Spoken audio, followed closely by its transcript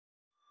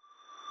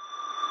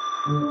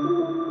This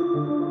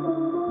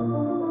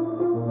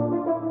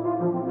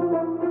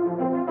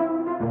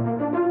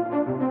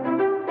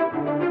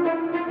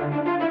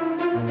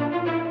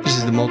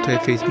is the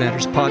Multi-Faith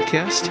Matters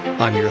podcast.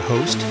 I'm your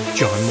host,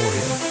 John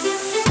Moorhead.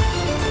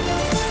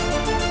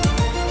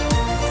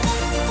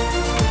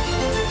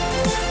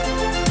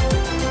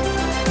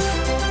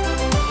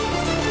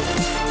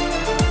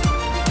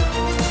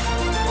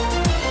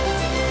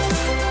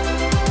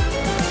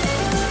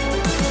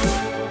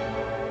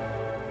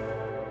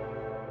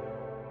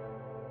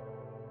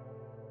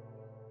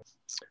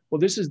 Well,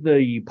 this is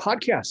the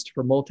podcast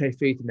for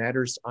Multi-Faith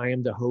Matters. I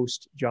am the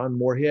host, John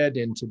Moorhead,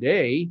 and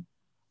today,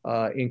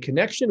 in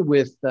connection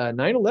with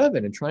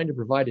 9/11 and trying to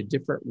provide a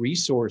different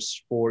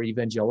resource for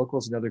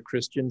evangelicals and other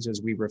Christians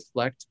as we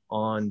reflect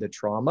on the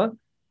trauma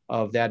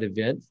of that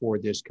event for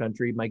this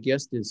country, my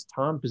guest is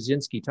Tom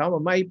Pyszczynski. Tom,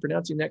 am I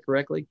pronouncing that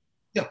correctly?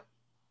 Yeah.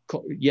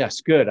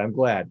 Yes, good. I'm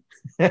glad.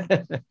 Yeah,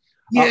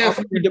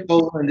 if we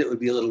Poland, it would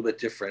be a little bit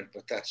different,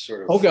 but that's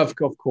sort of... Oh,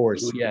 of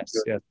course, yes.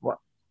 Well,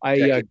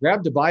 I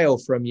grabbed a bio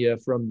from you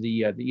from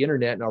the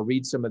internet, and I'll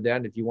read some of that.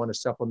 And if you want to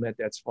supplement,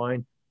 that's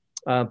fine.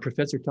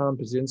 Professor Tom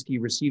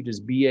Pyszczynski received his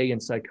BA in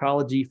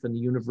psychology from the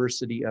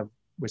University of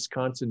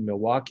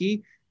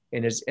Wisconsin-Milwaukee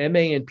and his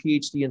MA and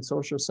PhD in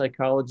social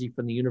psychology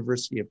from the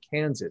University of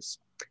Kansas.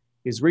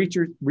 His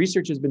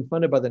research has been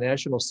funded by the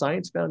National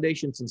Science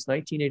Foundation since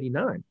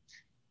 1989.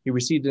 He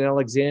received an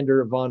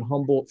Alexander von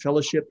Humboldt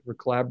Fellowship for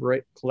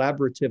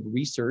collaborative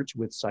research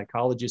with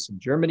psychologists in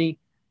Germany,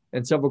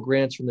 and several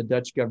grants from the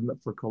Dutch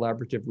government for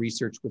collaborative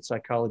research with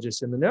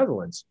psychologists in the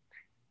Netherlands.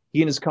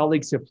 He and his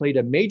colleagues have played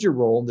a major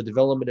role in the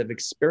development of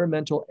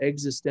experimental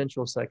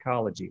existential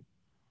psychology,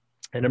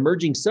 an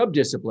emerging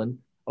subdiscipline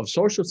of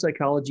social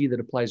psychology that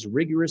applies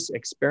rigorous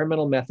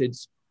experimental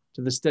methods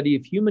to the study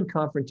of human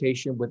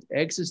confrontation with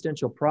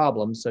existential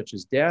problems such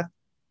as death,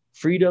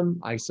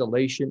 freedom,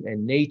 isolation,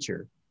 and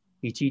nature.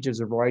 He teaches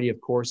a variety of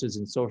courses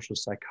in social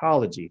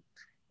psychology.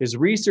 His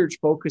research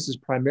focuses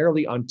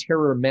primarily on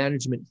terror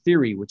management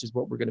theory, which is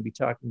what we're going to be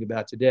talking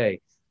about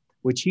today,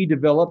 which he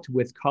developed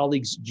with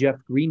colleagues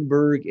Jeff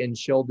Greenberg and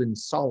Sheldon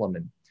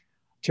Solomon.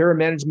 Terror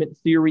management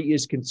theory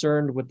is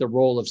concerned with the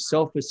role of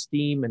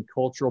self-esteem and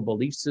cultural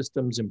belief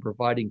systems in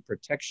providing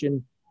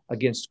protection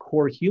against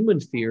core human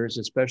fears,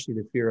 especially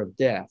the fear of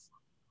death.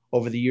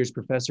 Over the years,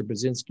 Professor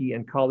Pyszczynski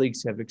and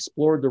colleagues have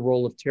explored the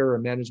role of terror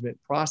management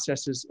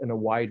processes in a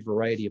wide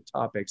variety of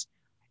topics.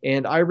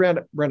 And I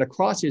ran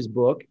across his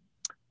book,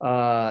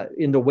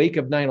 in the wake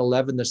of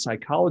 9/11, The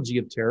Psychology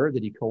of Terror,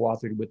 that he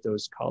co-authored with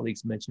those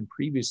colleagues mentioned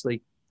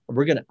previously. And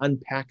we're going to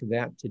unpack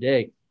that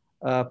today.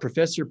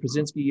 Professor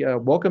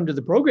Pyszczynski, welcome to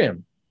the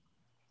program.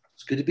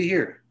 It's good to be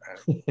here.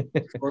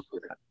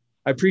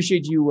 I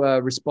appreciate you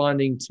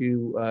responding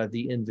to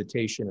the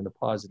invitation in a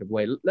positive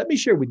way. Let me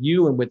share with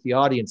you and with the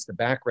audience the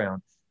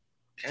background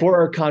for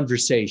our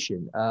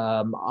conversation.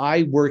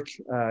 I work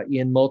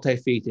in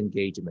multi-faith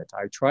engagement.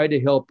 I try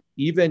to help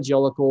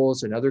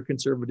evangelicals and other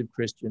conservative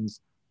Christians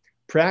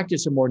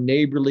practice a more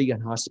neighborly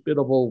and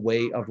hospitable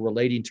way of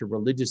relating to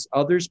religious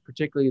others,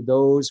 particularly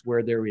those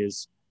where there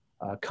is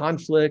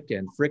conflict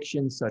and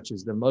friction, such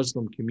as the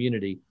Muslim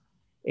community.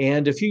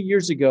 And a few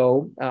years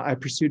ago, I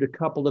pursued a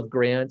couple of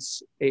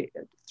grants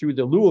through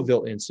the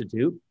Louisville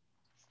Institute.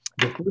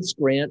 The first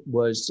grant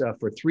was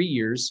for 3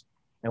 years,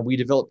 and we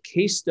developed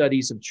case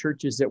studies of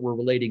churches that were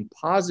relating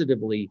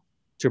positively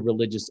to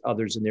religious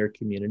others in their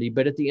community.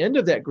 But at the end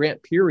of that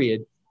grant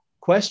period,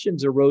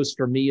 questions arose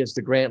for me as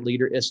the grant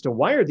leader as to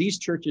why are these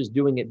churches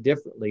doing it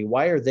differently?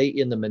 Why are they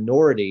in the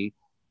minority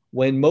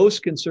when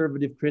most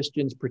conservative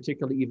Christians,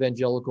 particularly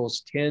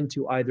evangelicals, tend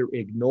to either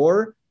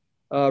ignore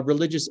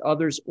religious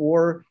others,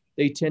 or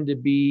they tend to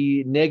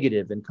be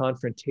negative and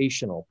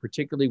confrontational,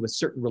 particularly with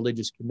certain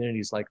religious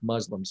communities like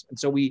Muslims. And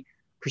so we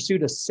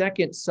pursued a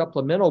second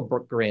supplemental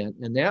grant,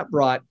 and that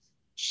brought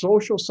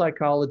social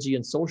psychology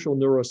and social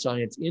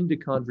neuroscience into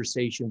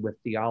conversation with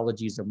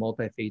theologies of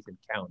multi-faith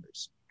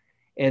encounters.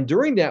 And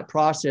during that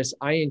process,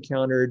 I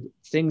encountered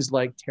things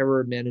like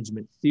terror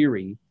management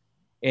theory,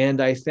 and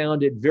I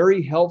found it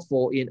very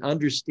helpful in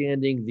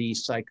understanding the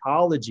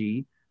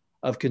psychology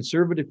of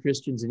conservative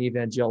Christians and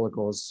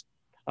evangelicals,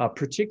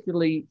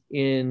 particularly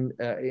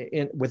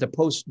with a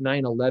post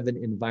 9/11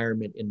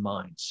 environment in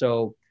mind.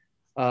 So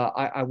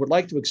I would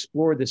like to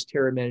explore this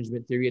terror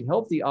management theory and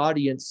help the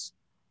audience,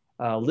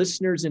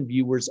 listeners and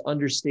viewers,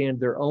 understand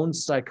their own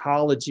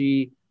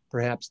psychology,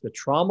 perhaps the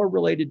trauma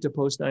related to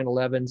post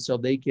 9/11, so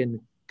they can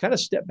kind of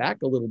step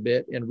back a little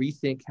bit and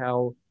rethink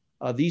how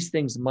these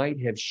things might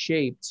have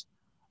shaped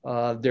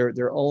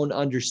their own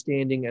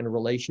understanding and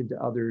relation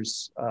to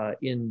others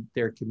in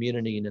their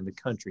community and in the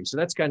country. So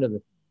that's kind of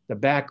the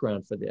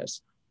background for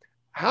this.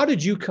 How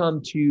did you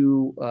come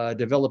to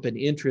develop an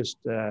interest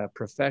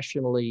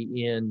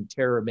professionally in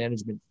terror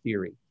management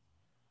theory?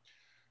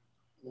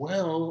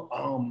 Well,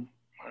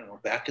 I don't know,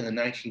 back in the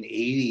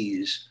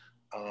 1980s,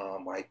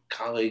 my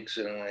colleagues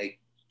and I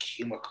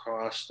came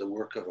across the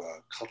work of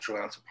a cultural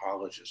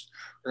anthropologist,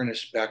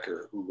 Ernest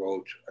Becker, who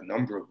wrote a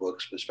number of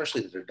books, but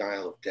especially The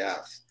Denial of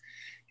Death.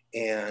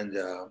 And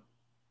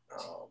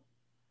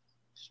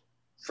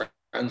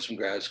friends from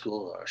grad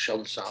school,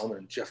 Sheldon Solomon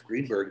and Jeff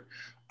Greenberg,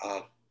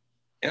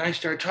 and I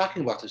started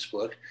talking about this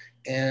book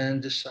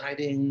and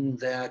deciding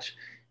that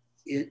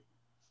it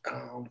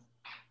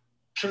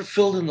sort of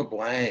filled in the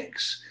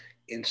blanks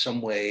in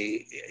some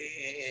way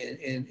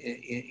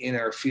in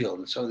our field.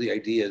 And some of the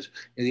ideas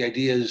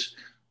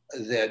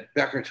that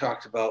Becker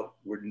talked about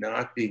were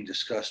not being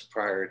discussed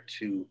prior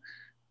to,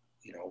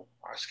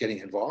 us getting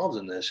involved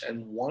in this.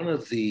 And one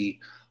of the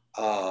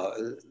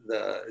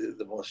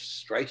most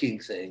striking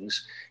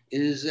things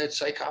is that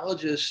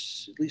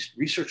psychologists, at least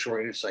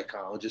research-oriented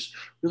psychologists,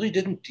 really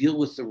didn't deal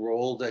with the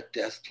role that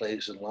death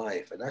plays in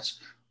life. And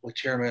that's what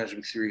terror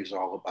management theory is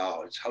all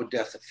about. It's how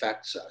death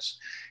affects us.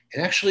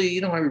 And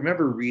actually, I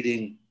remember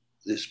reading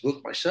this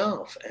book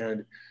myself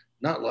and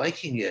not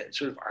liking it and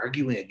sort of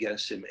arguing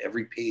against him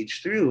every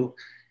page through.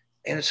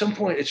 And at some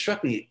point it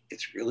struck me,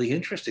 it's really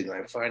interesting.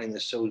 I'm finding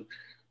this so,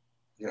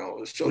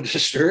 so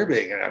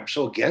disturbing, and I'm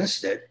so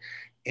against it.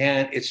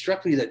 And it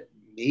struck me that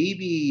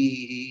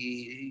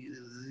maybe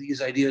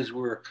these ideas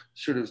were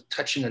sort of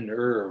touching a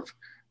nerve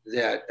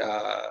that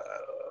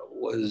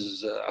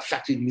was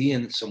affecting me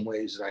in some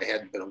ways that I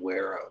hadn't been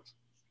aware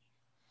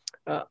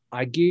of.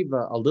 I gave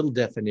a little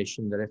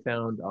definition that I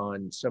found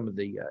on some of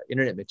the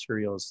internet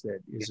materials that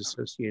is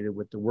associated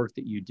with the work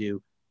that you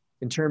do.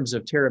 In terms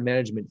of terror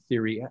management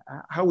theory,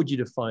 how would you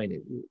define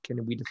it?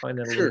 Can we define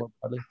that a little more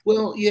broadly?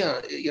 Well,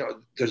 yeah,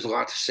 there's a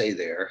lot to say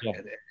there.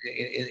 Yeah.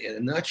 In a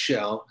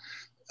nutshell,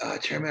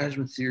 terror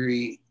management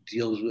theory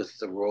deals with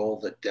the role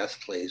that death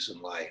plays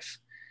in life.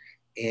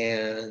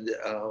 And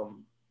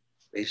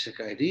basic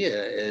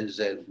idea is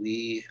that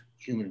we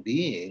human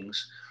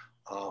beings,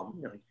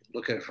 you can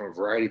look at it from a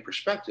variety of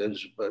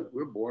perspectives, but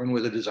we're born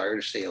with a desire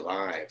to stay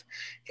alive.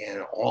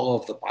 And all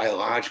of the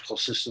biological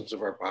systems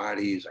of our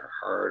bodies, our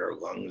heart, our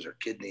lungs, our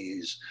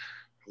kidneys,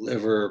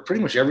 liver, pretty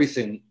much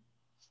everything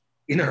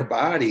in our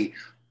body's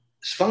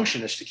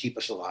function is to keep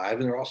us alive.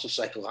 And there are also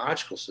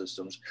psychological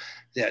systems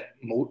that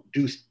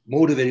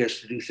motivate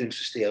us to do things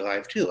to stay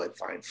alive too, like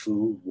find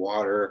food,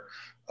 water,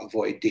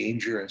 avoid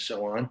danger, and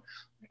so on.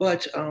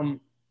 But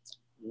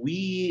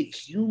we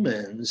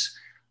humans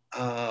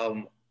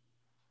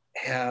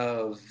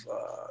have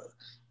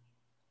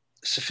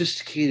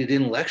sophisticated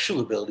intellectual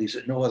abilities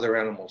that no other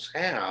animals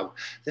have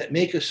that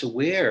make us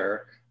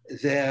aware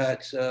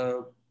that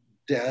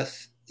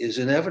death is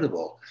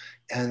inevitable,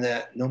 and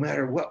that no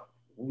matter what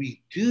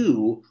we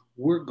do,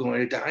 we're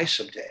going to die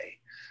someday.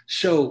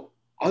 So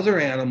other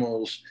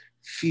animals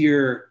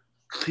fear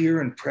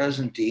clear and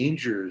present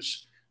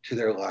dangers to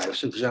their lives.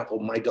 For example,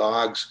 my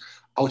dog's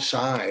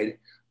outside,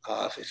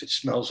 if it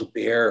smells a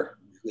bear,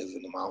 we live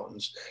in the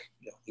mountains,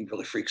 he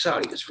really freaks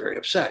out. He gets very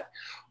upset.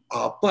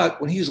 But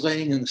when he's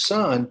laying in the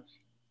sun,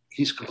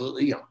 he's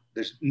completely,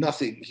 there's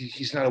nothing,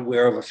 he's not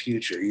aware of a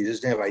future. He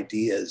doesn't have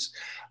ideas.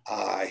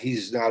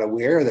 He's not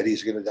aware that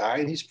he's going to die.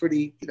 And he's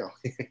pretty,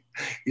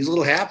 he's a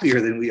little happier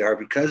than we are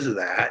because of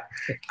that.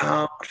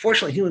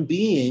 Unfortunately, human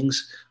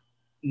beings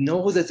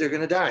know that they're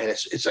going to die. And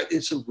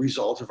it's a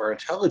result of our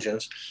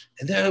intelligence.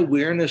 And that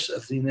awareness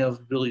of the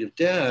inevitability of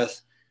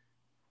death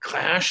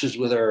clashes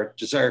with our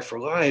desire for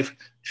life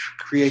to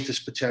create this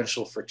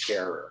potential for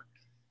terror.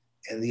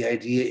 And the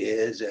idea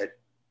is that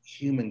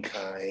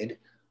humankind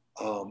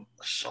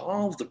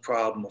solve the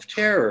problem of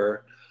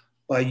terror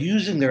by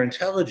using their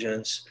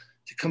intelligence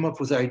to come up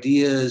with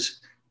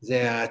ideas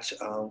that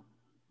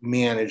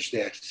manage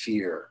that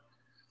fear.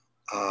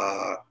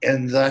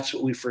 And that's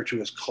what we refer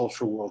to as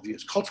cultural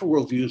worldviews. Cultural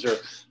worldviews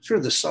are sort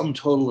of the sum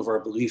total of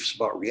our beliefs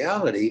about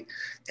reality.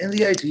 And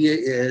the idea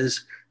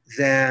is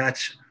that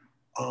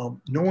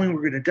knowing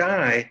we're going to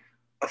die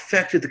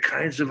affected the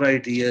kinds of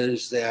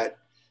ideas that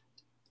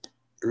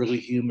early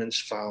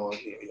humans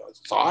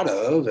thought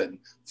of and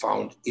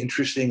found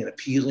interesting and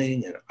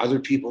appealing, and other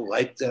people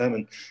liked them,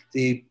 and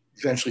they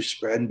eventually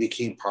spread and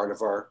became part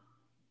of our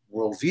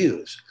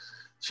worldviews.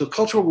 So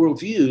cultural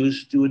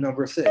worldviews do a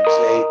number of things.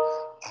 They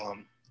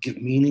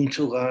give meaning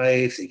to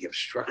life, they give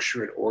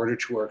structure and order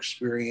to our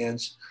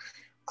experience.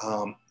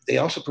 They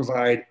also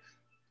provide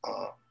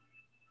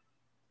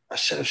a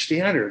set of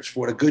standards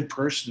for what a good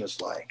person is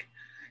like.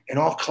 And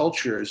all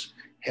cultures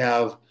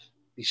have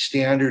these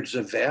standards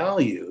of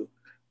value.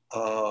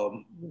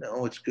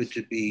 It's good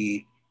to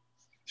be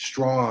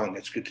strong.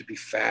 It's good to be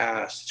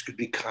fast. It's good to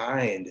be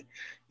kind.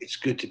 It's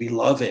good to be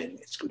loving.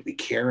 It's good to be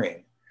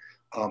caring.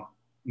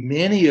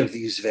 Many of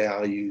these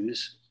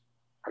values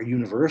are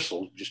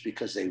universal just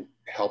because they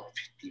help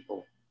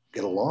people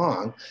get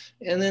along.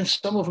 And then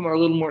some of them are a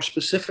little more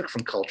specific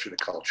from culture to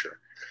culture.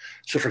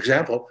 So for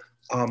example,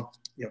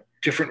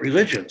 different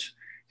religions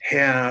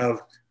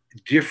have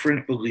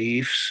different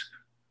beliefs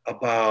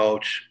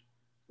about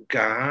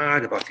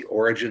God, about the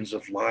origins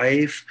of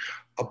life,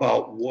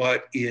 about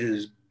what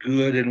is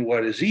good and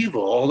what is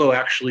evil. Although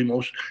actually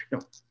most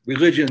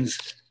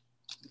religions,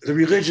 the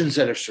religions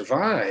that have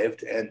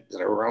survived and that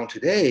are around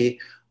today,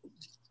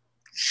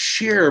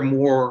 share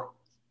more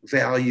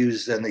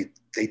values than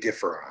they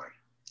differ on.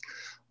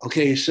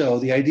 Okay, so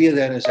the idea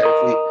then is that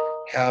if we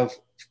have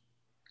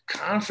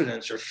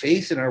confidence or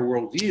faith in our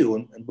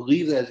worldview and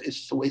believe that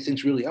it's the way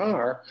things really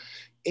are,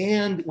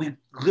 and we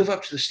live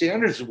up to the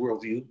standards of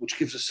worldview, which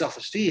gives us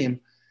self-esteem,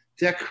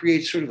 that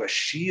creates sort of a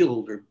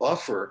shield or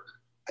buffer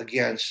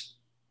against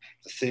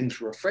the things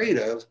we're afraid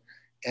of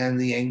and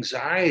the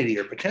anxiety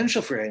or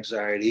potential for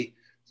anxiety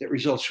that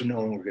results from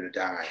knowing we're going to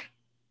die.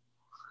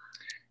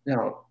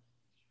 Now,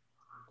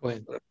 go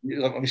ahead.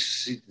 Let me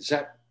see. Does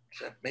that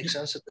make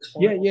sense at this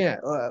point? Yeah.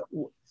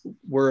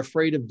 We're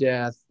afraid of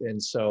death,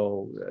 and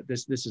so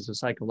this is a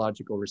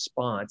psychological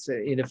response.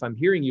 And if I'm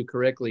hearing you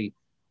correctly,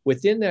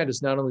 within that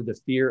is not only the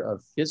fear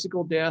of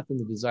physical death and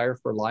the desire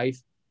for life,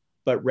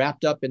 but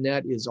wrapped up in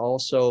that is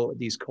also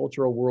these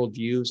cultural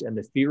worldviews and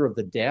the fear of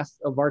the death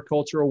of our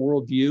cultural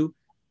worldview,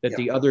 that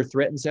the other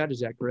threatens that.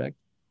 Is that correct?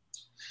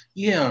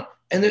 Yeah.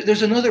 And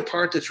there's another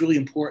part that's really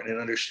important in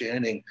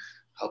understanding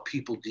how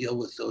people deal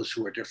with those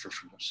who are different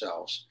from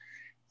themselves.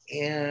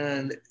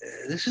 And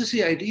this is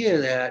the idea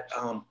that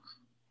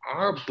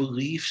our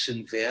beliefs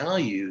and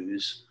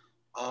values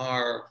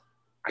are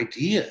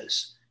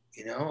ideas,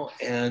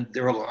 and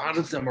there are a lot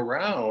of them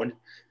around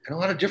and a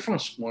lot of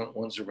different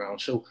ones around.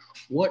 So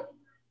what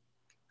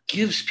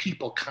gives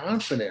people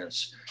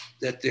confidence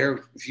that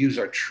their views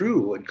are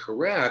true and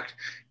correct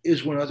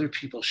is when other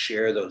people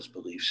share those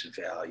beliefs and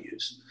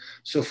values.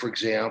 So for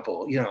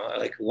example,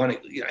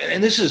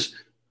 and this is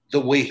the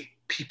way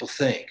people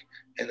think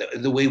and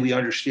the way we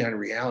understand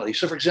reality.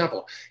 So for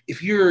example,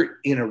 if you're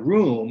in a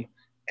room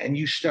and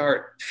you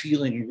start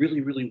feeling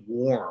really, really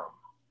warm,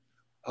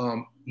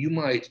 you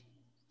might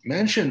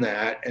mention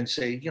that and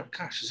say,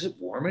 gosh, is it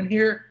warm in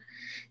here?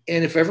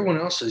 And if everyone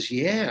else says,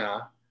 yeah,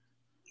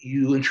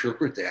 you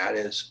interpret that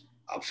as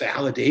a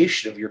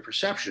validation of your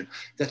perception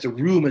that the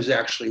room is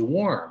actually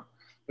warm.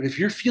 But if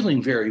you're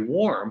feeling very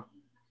warm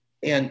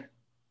and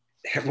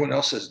everyone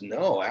else says,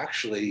 no,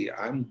 actually,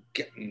 I'm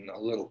getting a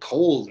little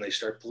cold, and they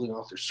start pulling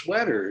off their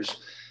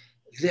sweaters,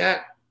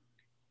 that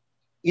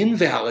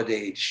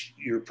invalidates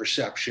your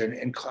perception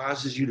and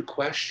causes you to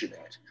question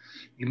it.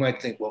 You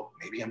might think, well,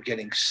 maybe I'm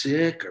getting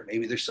sick, or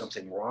maybe there's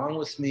something wrong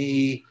with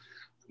me.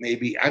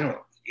 Maybe, I don't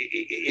know.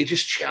 It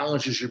just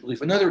challenges your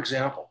belief. Another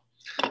example.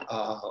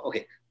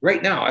 Okay,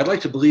 right now, I'd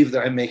like to believe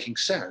that I'm making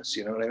sense.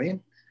 You know what I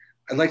mean?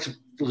 I'd like to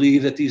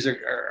believe that these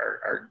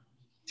are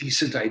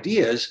decent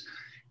ideas.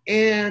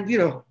 And,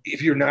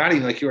 if you're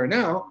nodding like you are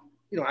now,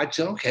 I'd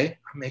say, okay,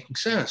 I'm making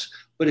sense.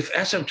 But if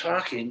as I'm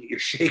talking, you're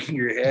shaking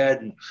your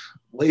head and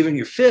waving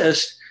your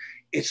fist,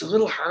 it's a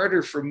little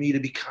harder for me to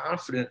be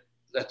confident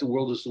that the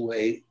world is the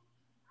way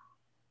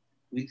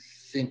we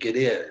think it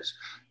is,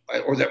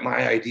 or that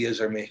my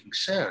ideas are making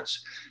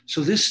sense.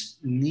 So this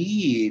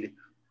need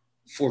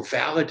for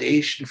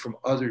validation from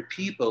other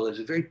people is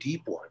a very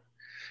deep one.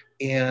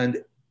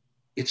 And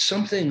it's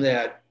something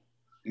that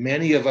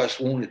many of us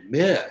won't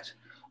admit.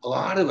 A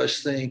lot of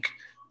us think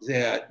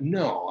that,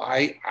 no,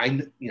 I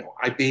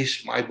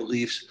base my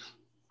beliefs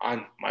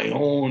on my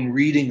own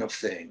reading of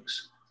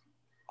things.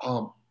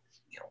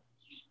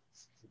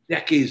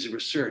 Decades of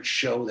research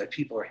show that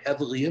people are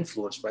heavily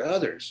influenced by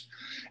others.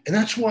 And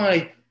that's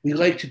why we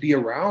like to be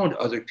around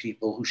other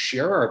people who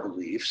share our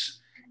beliefs,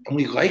 and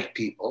we like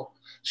people.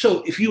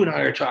 So if you and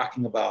I are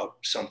talking about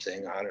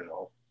something, I don't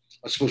know,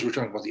 let's suppose we're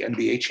talking about the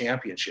NBA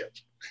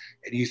championships,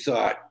 and you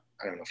thought,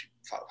 I don't know if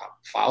you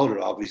followed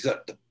it all, but you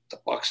thought the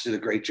Bucks did a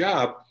great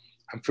job.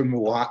 I'm from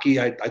Milwaukee.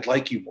 I'd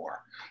like you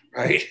more,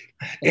 right?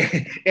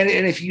 And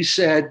if you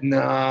said,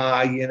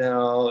 nah, it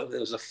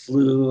was a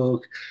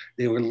fluke,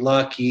 they were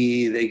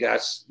lucky, they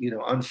got,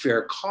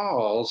 unfair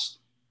calls,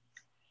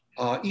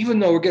 even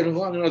though we're getting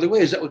along in other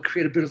ways, that would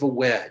create a bit of a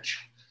wedge.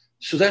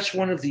 So that's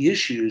one of the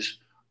issues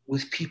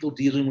with people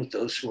dealing with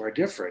those who are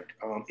different,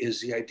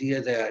 is the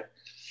idea that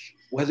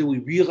whether we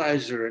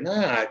realize it or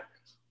not,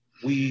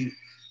 we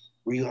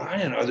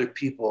rely on other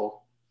people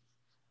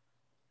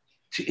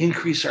to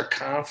increase our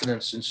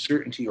confidence and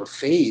certainty or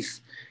faith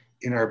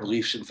in our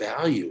beliefs and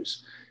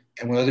values.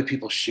 And when other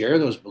people share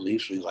those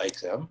beliefs, we like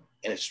them,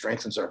 and it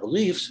strengthens our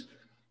beliefs.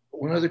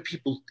 But when other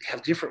people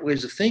have different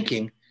ways of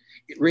thinking,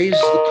 it raises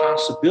the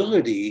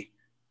possibility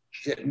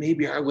that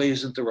maybe our way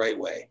isn't the right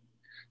way.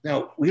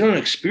 Now, we don't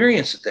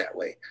experience it that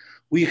way.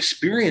 We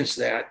experience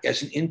that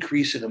as an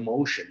increase in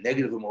emotion,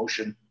 negative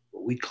emotion,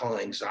 what we call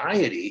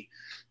anxiety,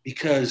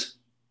 because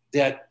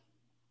that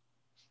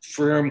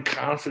firm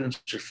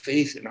confidence or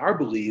faith in our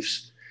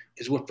beliefs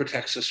is what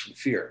protects us from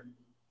fear.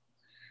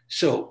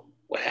 So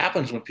what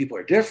happens when people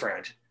are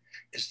different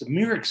is the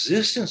mere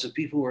existence of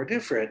people who are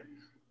different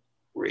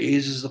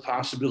raises the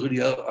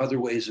possibility of other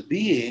ways of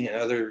being and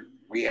other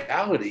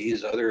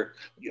realities, the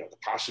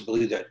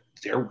possibility that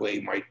their way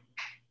might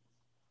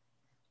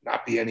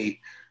not be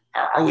any,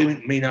 our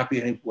way may not be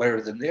any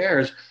better than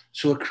theirs.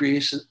 So it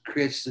creates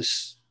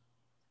this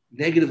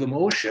negative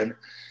emotion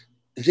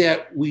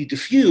that we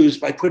diffuse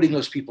by putting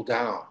those people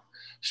down.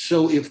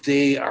 So if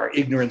they are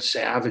ignorant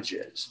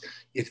savages,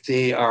 if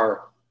they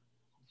are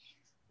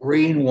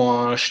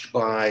brainwashed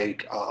by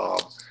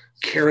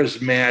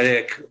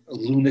charismatic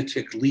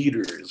lunatic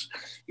leaders.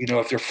 You know,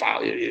 if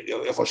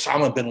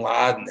Osama bin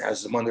Laden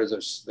has them under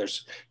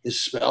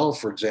his spell,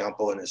 for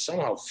example, and has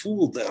somehow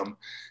fooled them,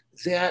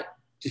 that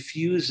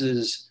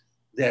diffuses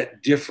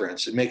that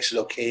difference. It makes it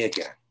okay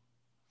again.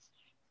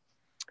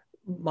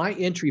 My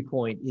entry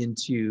point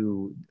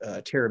into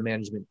terror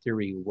management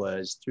theory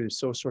was through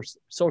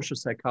social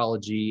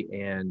psychology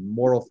and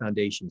moral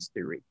foundations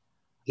theory,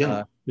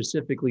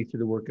 specifically through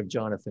the work of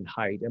Jonathan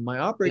Haidt. And my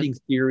operating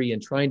theory in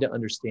trying to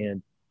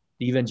understand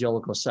the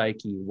evangelical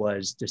psyche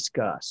was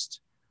discussed.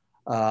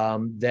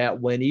 That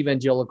when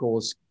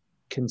evangelicals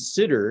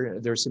consider,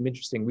 there's some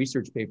interesting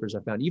research papers I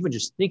found, even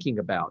just thinking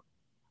about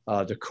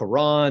the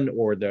Quran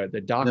or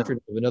the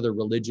doctrine of another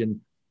religion,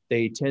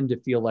 they tend to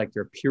feel like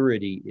their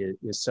purity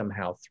is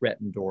somehow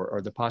threatened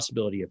or the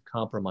possibility of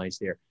compromise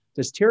there.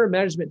 Does terror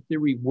management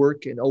theory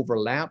work and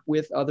overlap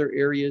with other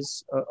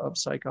areas of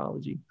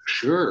psychology?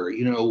 Sure.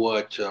 You know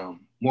what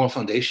moral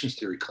foundations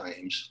theory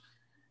claims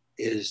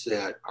is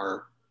that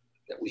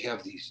we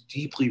have these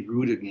deeply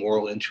rooted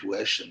moral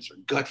intuitions or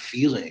gut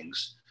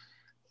feelings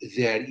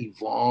that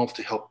evolve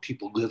to help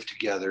people live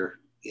together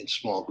in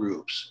small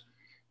groups.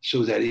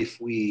 So that if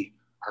we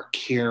are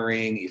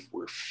caring, if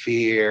we're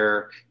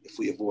fair, if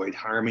we avoid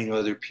harming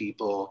other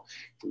people,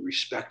 if we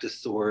respect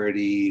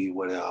authority,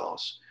 what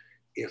else?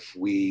 If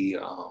we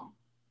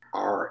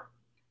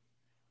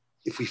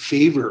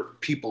favor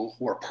people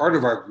who are part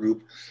of our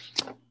group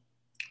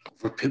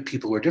for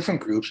people who are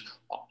different groups,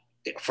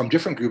 from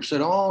different groups,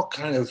 that all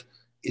kind of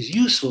is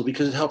useful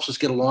because it helps us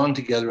get along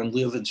together and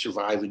live and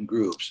survive in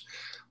groups.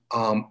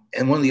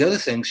 And one of the other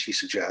things she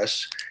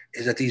suggests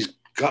is that these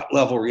gut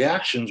level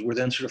reactions were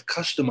then sort of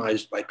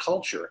customized by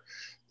culture,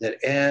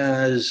 that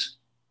as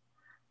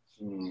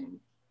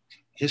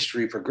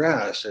history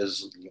progressed,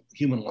 as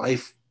human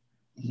life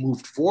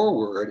moved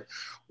forward,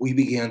 we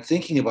began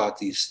thinking about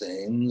these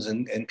things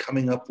and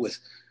coming up with,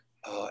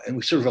 and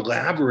we sort of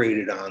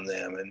elaborated on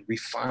them and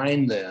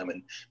refined them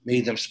and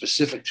made them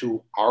specific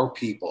to our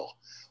people.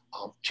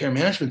 Terror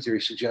management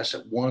theory suggests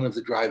that one of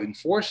the driving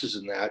forces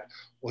in that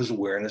was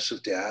awareness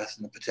of death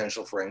and the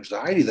potential for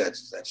anxiety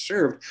that's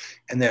served,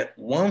 and that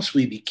once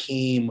we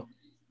became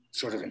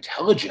sort of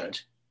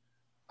intelligent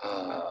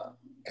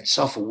and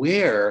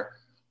self-aware,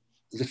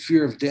 the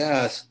fear of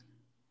death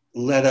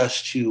led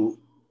us to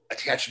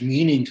attach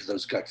meaning to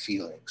those gut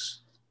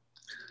feelings.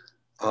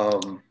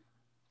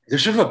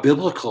 There's sort of a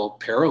biblical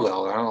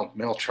parallel.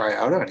 I'll try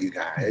out on you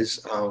guys.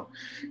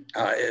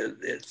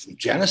 It's from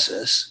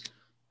Genesis.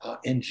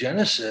 In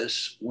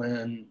Genesis,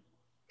 when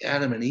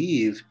Adam and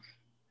Eve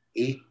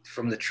ate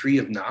from the tree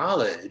of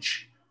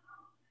knowledge,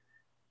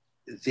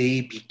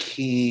 they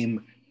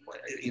became,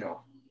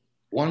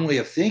 one way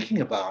of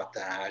thinking about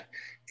that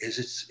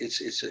is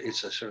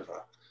it's a sort of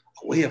a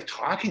way of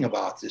talking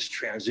about this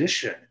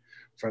transition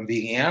from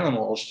being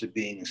animals to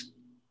being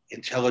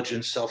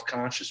intelligent,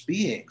 self-conscious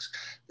beings.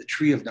 The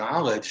tree of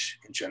knowledge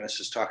in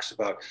Genesis talks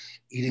about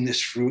eating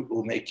this fruit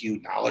will make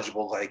you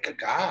knowledgeable like a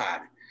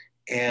god.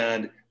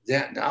 And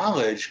that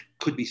knowledge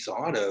could be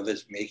thought of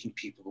as making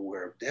people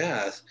aware of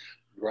death,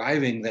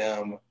 driving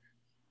them,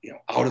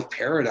 out of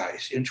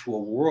paradise into a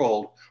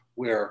world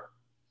where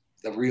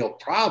the real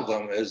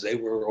problem is they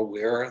were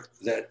aware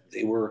that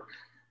they were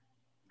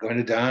going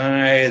to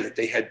die, that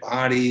they had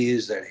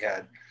bodies that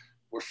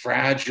were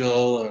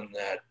fragile and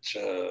that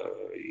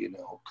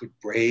could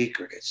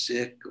break or get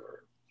sick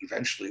or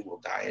eventually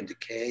will die and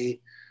decay.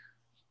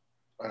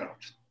 I'm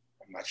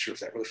not sure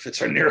if that really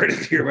fits our narrative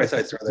here, but I thought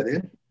I'd throw that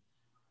in.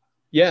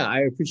 Yeah,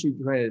 I appreciate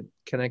you trying to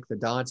connect the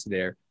dots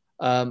there.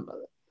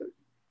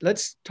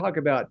 Let's talk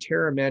about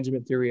terror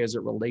management theory as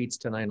it relates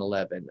to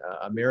 9/11.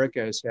 America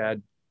has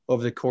had,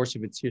 over the course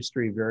of its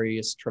history,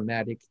 various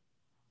traumatic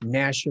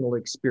national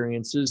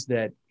experiences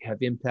that have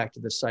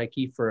impacted the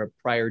psyche for a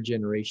prior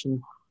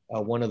generation.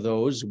 One of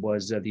those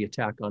was the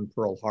attack on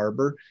Pearl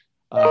Harbor.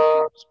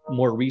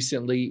 More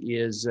recently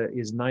is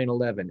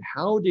 9/11.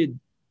 How did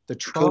the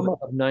trauma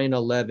of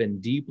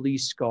 9/11 deeply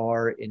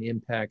scar and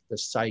impact the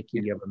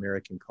psyche of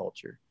American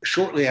culture?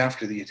 Shortly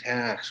after the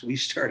attacks, we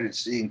started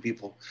seeing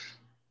people,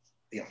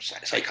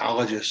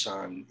 psychologists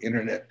on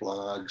internet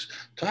blogs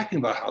talking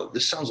about how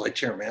this sounds like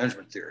terror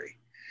management theory.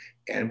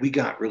 And we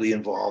got really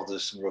involved in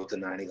this and wrote the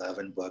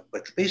 9/11 book.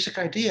 But the basic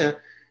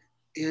idea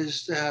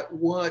is that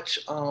what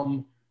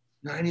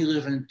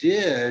 9/11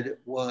 did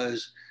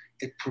was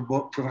it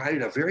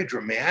provided a very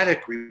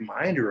dramatic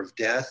reminder of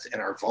death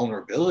and our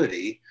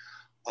vulnerability.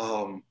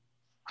 On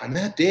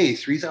that day,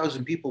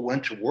 3,000 people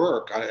went to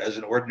work as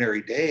an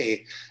ordinary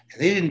day,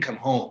 and they didn't come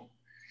home.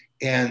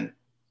 And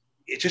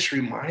it just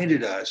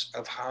reminded us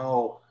of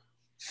how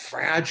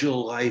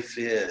fragile life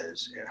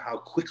is and how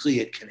quickly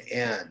it can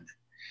end.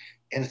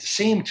 And at the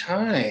same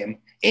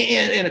time,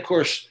 and of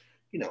course,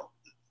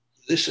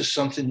 this is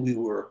something we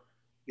were,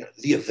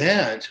 the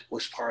event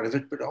was part of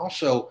it, but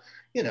also,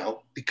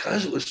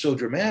 because it was so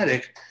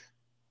dramatic,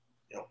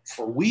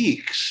 for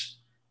weeks,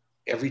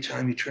 every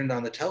time you turned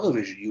on the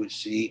television, you would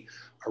see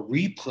a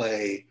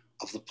replay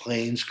of the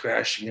planes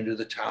crashing into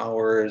the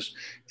towers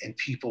and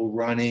people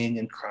running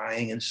and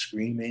crying and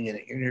screaming and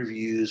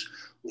interviews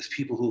with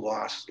people who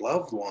lost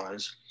loved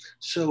ones.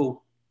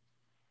 So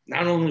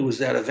not only was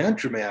that event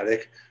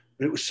dramatic,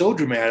 but it was so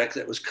dramatic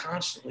that it was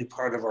constantly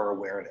part of our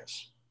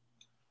awareness.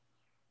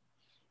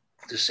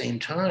 At the same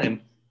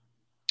time,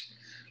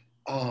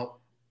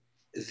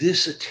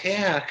 this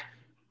attack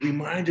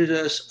reminded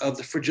us of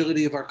the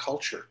fragility of our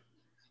culture.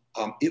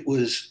 It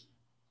was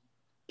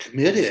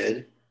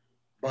committed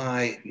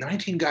by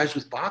 19 guys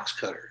with box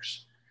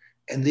cutters,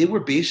 and they were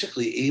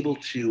basically able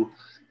to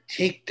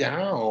take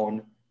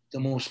down the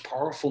most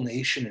powerful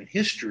nation in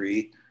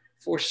history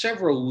for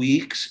several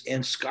weeks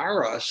and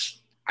scar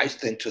us, I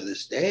think, to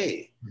this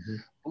day.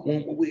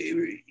 Mm-hmm.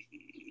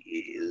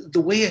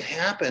 The way it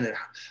happened and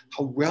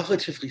how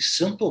relatively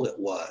simple it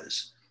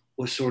was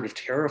sort of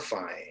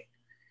terrifying.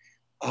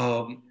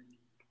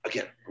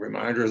 Again, a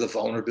reminder of the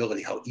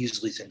vulnerability, how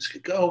easily things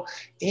could go.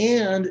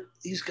 And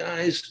these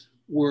guys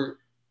were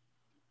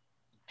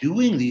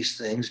doing these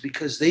things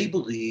because they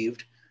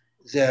believed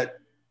that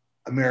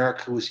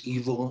America was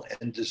evil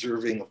and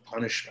deserving of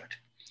punishment.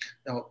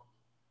 Now,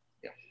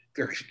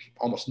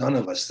 almost none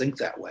of us think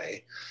that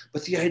way,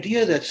 but the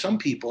idea that some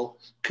people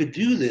could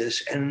do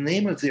this and in the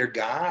name of their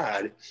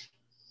God,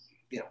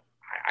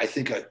 I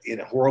think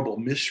in a horrible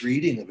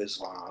misreading of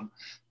Islam,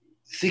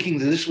 thinking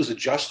that this was a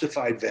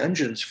justified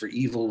vengeance for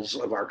evils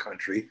of our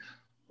country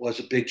was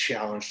a big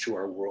challenge to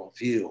our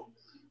worldview.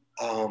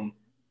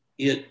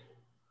 It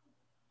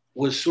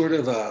was sort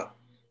of on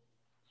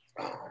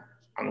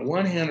the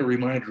one hand, a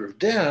reminder of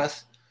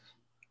death,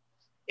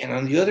 and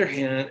on the other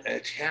hand, an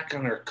attack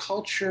on our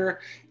culture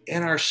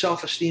and our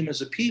self-esteem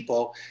as a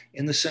people,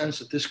 in the sense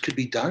that this could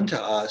be done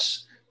to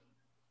us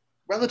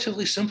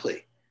relatively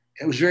simply.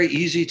 It was very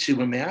easy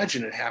to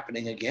imagine it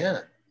happening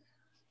again.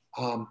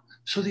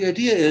 So the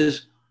idea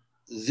is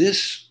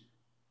this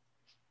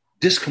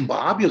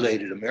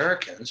discombobulated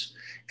Americans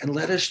and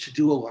led us to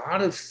do a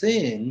lot of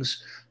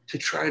things to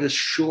try to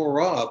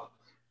shore up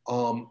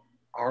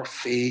our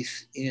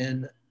faith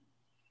in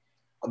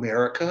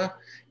America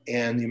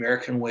and the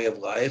American way of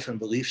life and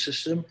belief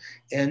system,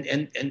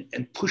 and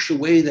push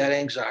away that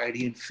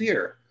anxiety and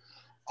fear.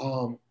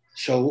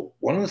 So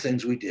one of the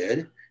things we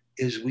did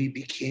is we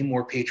became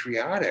more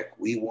patriotic.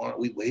 We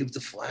waved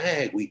the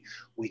flag. We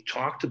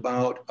talked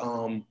about,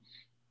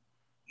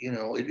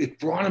 it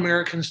brought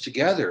Americans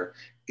together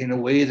in a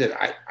way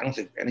that I don't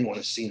think anyone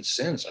has seen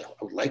since. I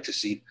would like to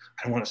see,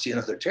 I don't want to see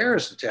another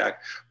terrorist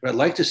attack, but I'd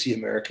like to see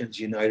Americans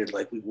united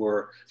like we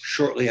were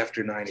shortly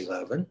after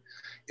 9/11.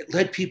 It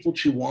led people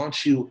to want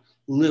to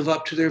live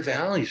up to their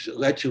values. It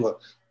led to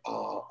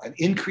an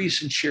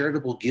increase in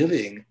charitable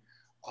giving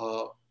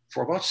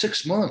for about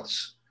 6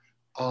 months,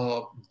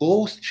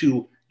 both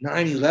to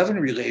 9/11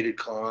 related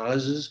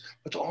causes,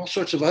 but to all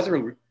sorts of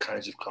other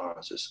kinds of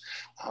causes.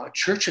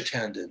 Church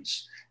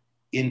attendance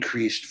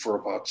increased for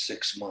about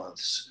 6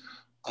 months.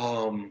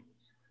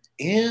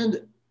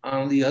 And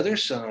on the other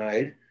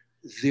side,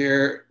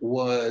 there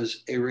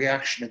was a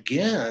reaction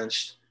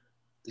against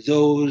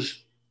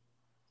those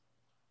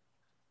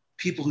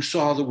people who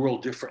saw the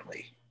world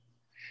differently.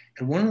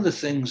 And one of the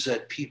things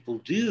that people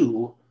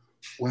do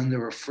when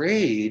they're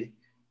afraid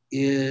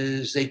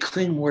is they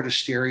cling more to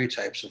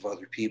stereotypes of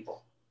other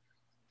people.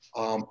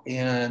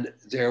 And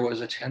there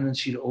was a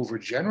tendency to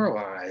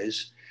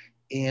overgeneralize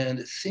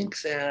and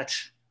think that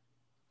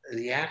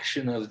the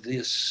action of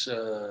these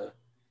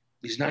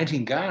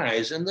 19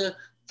 guys and the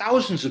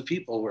thousands of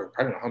people, or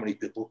I don't know how many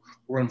people,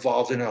 were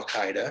involved in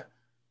Al-Qaeda.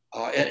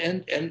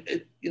 And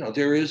it,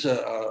 there is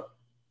I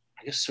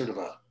guess sort of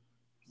a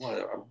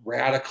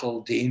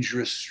radical,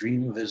 dangerous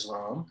stream of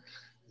Islam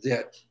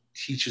that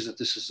teaches that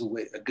this is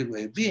a good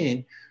way of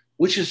being,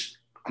 which is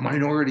a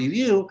minority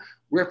view,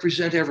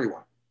 represent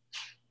everyone.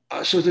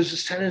 So there's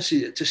this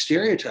tendency to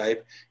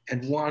stereotype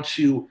and want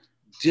to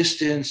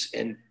distance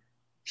and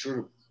sort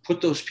of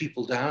put those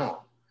people down.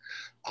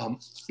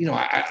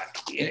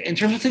 In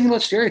terms of thinking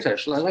about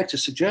stereotypes, what I like to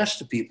suggest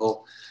to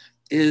people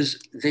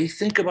is they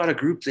think about a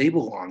group they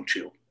belong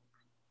to,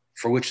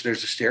 for which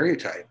there's a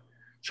stereotype.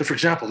 So, for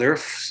example, there are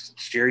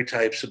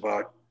stereotypes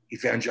about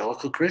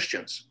evangelical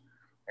Christians,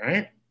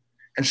 right?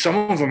 And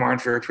some of them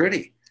aren't very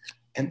pretty.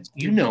 And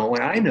and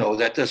I know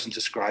that doesn't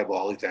describe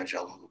all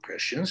evangelical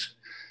Christians.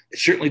 It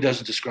certainly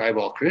doesn't describe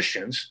all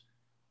Christians,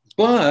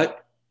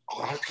 but a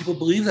lot of people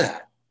believe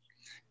that.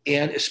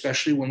 And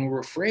especially when we're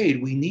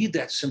afraid, we need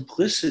that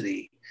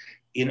simplicity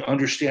in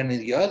understanding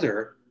the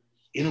other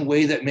in a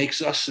way that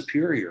makes us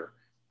superior,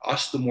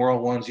 us the moral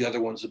ones, the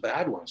other ones the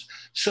bad ones.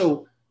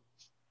 So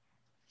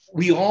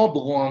we all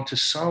belong to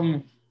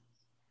some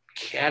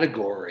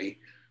category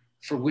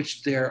for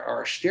which there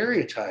are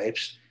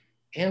stereotypes,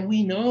 and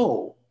we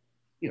know,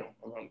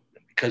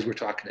 because we're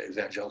talking to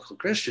evangelical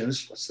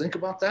Christians, let's think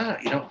about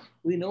that.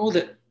 We know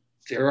that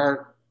there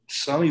are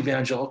some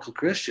evangelical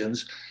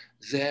Christians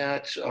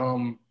that,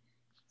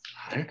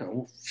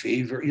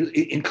 favor,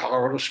 in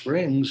Colorado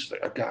Springs,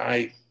 a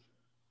guy,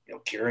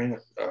 carrying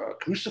a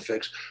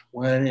crucifix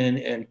went in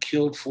and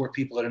killed 4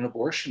 people at an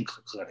abortion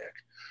clinic.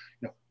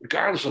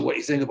 regardless of what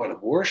you think about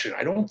abortion,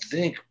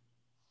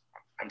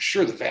 I'm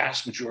sure the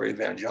vast majority of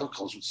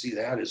evangelicals would see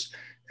that as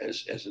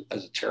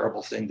a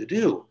terrible thing to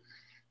do.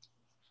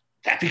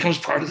 That becomes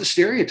part of the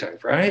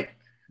stereotype, right?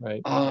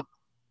 Right.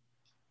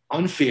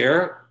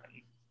 Unfair,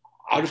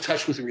 out of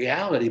touch with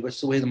reality, but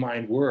it's the way the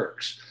mind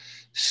works.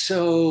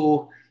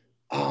 So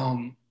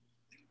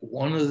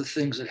one of the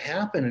things that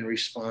happened in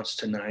response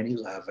to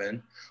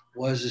 9/11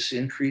 was this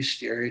increased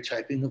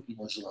stereotyping of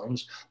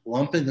Muslims,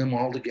 lumping them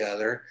all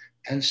together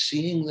and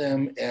seeing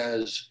them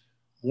as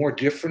more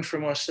different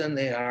from us than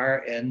they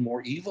are and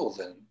more evil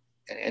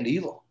and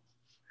evil.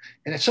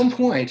 And at some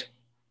point,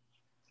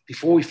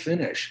 before we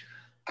finish,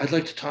 I'd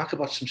like to talk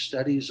about some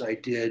studies I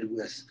did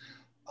with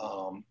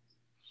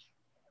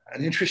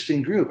an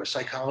interesting group, a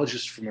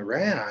psychologist from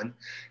Iran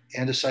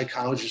and a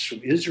psychologist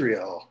from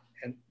Israel.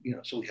 And,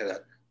 so we had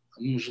a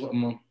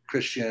Muslim,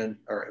 Christian,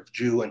 or a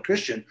Jew and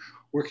Christian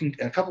working,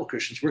 and a couple of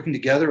Christians working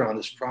together on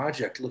this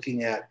project,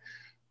 looking at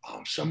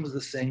some of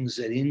the things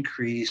that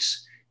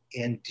increase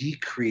and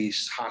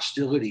decrease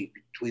hostility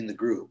between the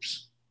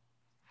groups.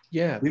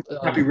 Yeah. We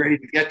might not be ready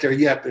to get there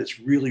yet, but it's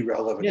really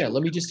relevant. Yeah,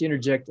 let me just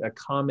interject a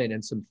comment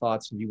and some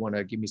thoughts. If you want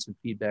to give me some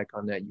feedback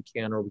on that, you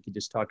can, or we could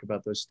just talk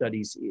about those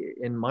studies.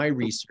 In my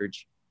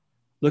research,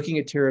 looking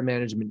at terror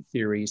management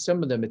theory,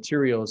 some of the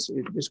materials,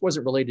 this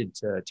wasn't related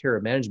to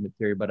terror management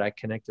theory, but I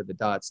connected the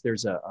dots.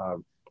 There's a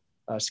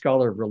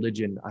scholar of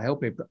religion.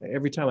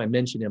 Every time I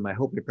mention him, I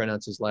hope I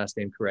pronounce his last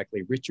name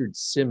correctly, Richard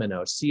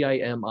Simino,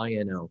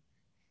 Cimino.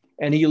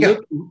 And he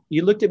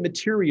looked at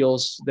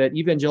materials that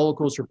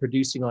evangelicals were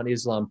producing on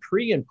Islam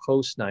pre and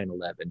post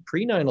 9/11.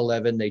 Pre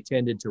 9/11, they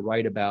tended to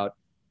write about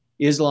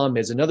Islam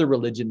as another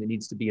religion that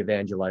needs to be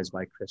evangelized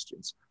by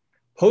Christians.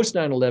 Post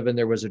 9/11,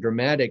 there was a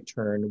dramatic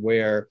turn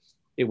where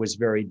it was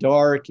very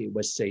dark, it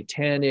was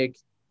satanic,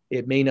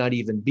 it may not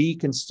even be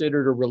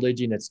considered a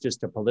religion, it's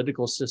just a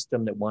political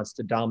system that wants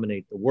to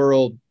dominate the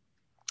world.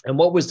 And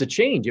what was the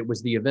change? It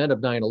was the event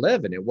of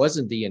 9/11. It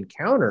wasn't the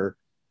encounter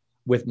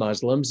with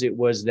Muslims, it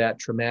was that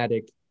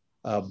traumatic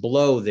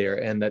blow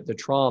there, and that the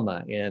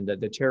trauma and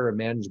the terror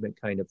management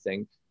kind of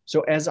thing.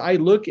 So as I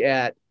look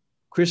at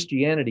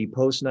Christianity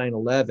post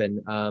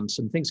 9/11,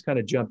 some things kind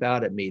of jump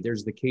out at me.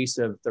 There's the case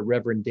of the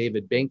Reverend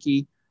David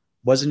Benke,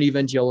 wasn't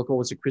evangelical,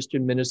 was a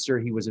Christian minister.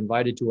 He was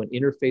invited to an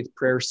interfaith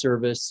prayer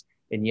service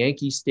in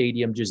Yankee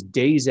Stadium just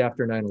days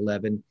after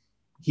 9/11.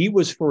 He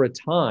was for a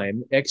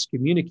time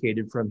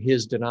excommunicated from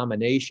his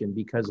denomination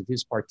because of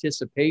his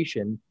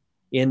participation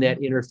in that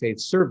interfaith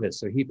service.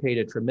 So he paid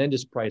a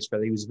tremendous price for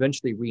that. He was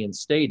eventually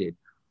reinstated.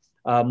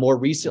 More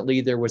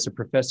recently, there was a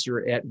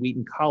professor at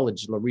Wheaton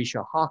College,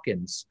 Larisha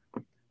Hawkins,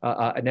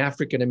 an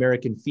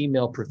African-American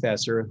female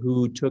professor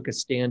who took a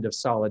stand of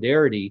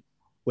solidarity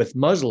with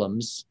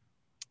Muslims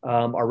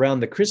around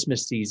the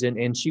Christmas season,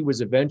 and she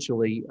was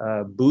eventually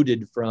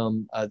booted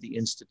from the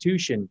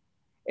institution.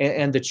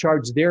 And the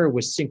charge there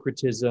was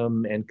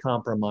syncretism and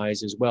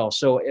compromise as well.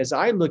 So as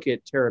I look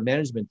at terror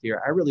management theory,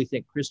 I really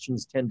think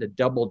Christians tend to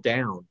double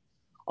down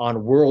on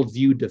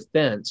worldview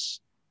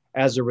defense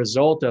as a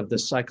result of the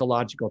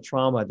psychological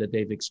trauma that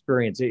they've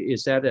experienced.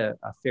 Is that a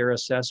fair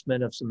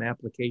assessment of some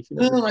application?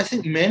 Well, I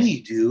think many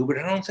do, but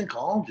I don't think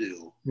all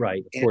do.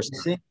 Right, of course.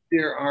 I think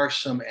there are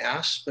some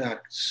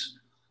aspects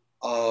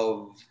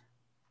of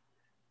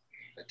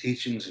the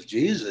teachings of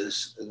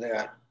Jesus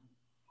that,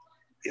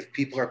 if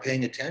people are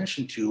paying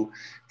attention to,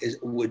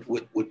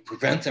 would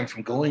prevent them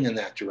from going in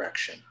that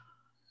direction.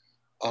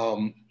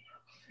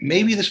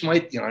 Maybe this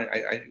might,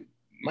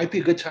 might be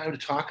a good time to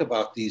talk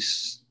about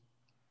these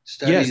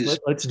studies. Yes,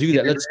 let's do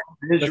that.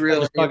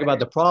 Let's talk about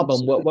the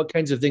problem. What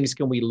kinds of things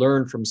can we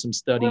learn from some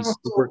studies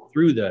to work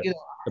through the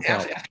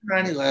problem? After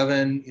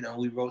 9/11,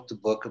 we wrote the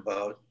book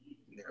about,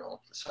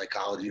 the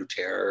psychology of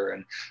terror,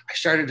 and I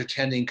started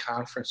attending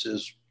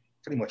conferences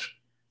pretty much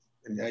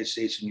in the United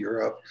States and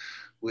Europe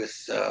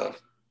with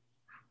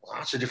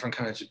lots of different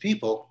kinds of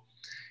people.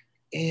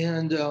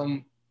 And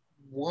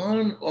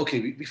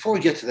before we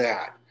get to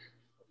that,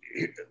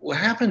 what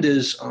happened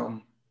is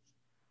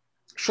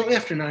shortly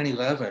after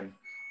 9/11,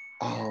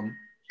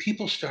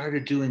 people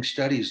started doing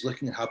studies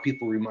looking at how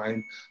people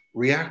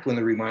react when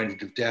they're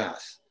reminded of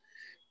death.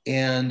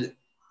 And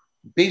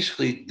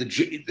basically,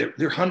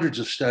 there are hundreds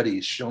of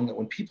studies showing that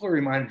when people are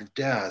reminded of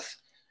death,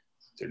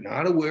 they're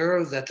not aware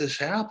of that this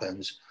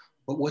happens.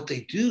 But what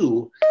they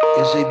do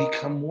is they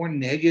become more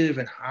negative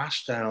and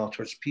hostile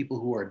towards people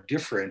who are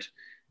different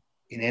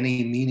in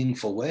any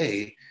meaningful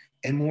way,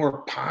 and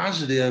more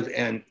positive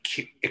and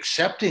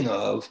accepting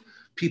of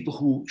people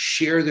who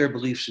share their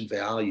beliefs and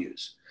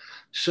values.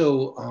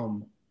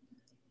 So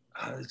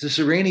this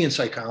Iranian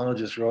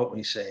psychologist wrote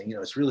me saying,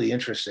 it's really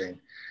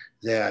interesting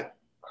that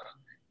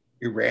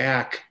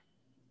Iraq,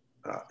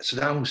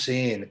 Saddam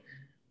Hussein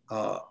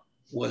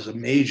was a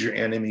major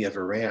enemy of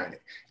Iran.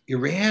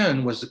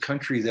 Iran was the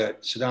country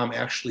that Saddam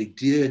actually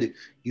did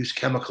use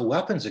chemical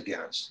weapons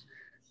against.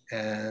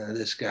 And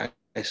this guy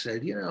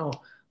said,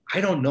 I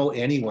don't know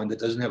anyone that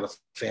doesn't have a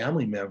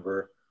family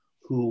member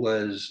who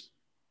was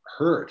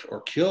hurt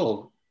or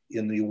killed,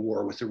 in the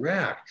war with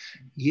Iraq.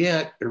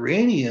 Yet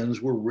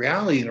Iranians were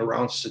rallying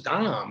around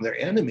Saddam, their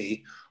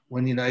enemy,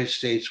 when the United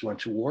States went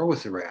to war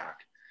with Iraq.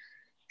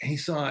 And he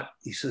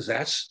says,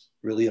 that's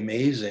really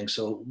amazing.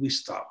 So we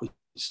thought we'd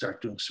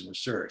start doing some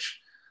research.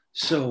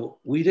 So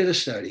we did a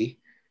study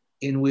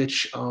in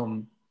which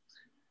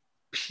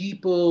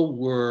people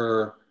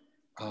were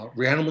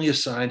randomly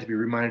assigned to be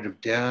reminded of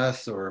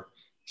death or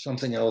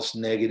something else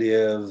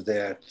negative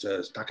that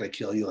is not going to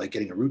kill you, like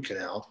getting a root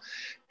canal.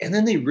 And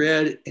then they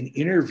read an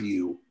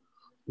interview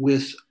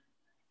with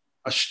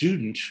a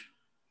student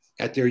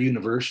at their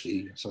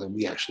university, something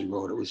we actually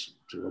wrote. It was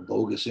sort of a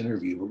bogus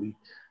interview, but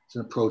it's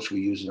an approach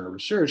we use in our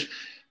research.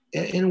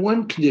 And in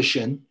one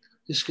condition,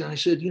 this guy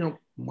said,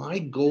 my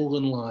goal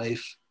in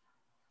life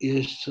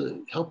is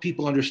to help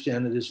people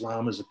understand that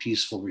Islam is a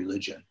peaceful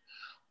religion.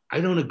 I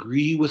don't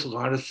agree with a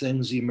lot of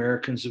things the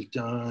Americans have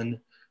done,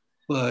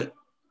 but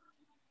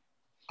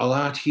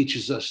Allah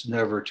teaches us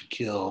never to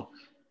kill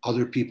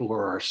other people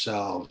or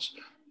ourselves.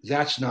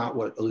 That's not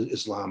what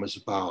Islam is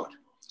about.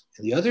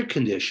 And the other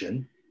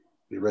condition,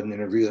 we read an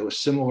interview that was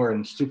similar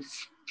in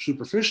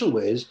superficial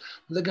ways.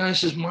 The guy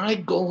says, my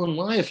goal in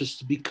life is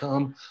to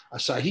become a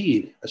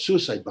Shaheed, a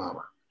suicide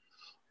bomber.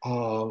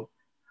 The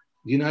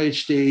United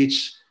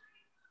States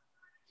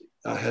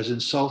has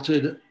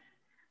insulted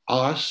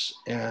us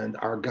and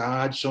our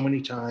God so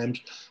many times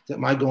that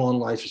my goal in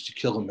life is to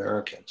kill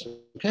Americans.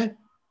 Okay?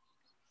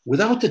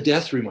 Without the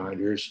death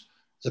reminders,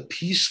 the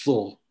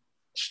peaceful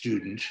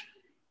student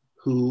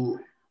who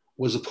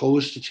was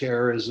opposed to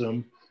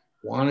terrorism,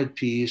 wanted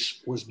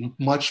peace, was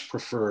much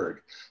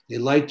preferred. They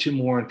liked him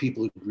more and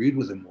people agreed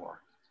with him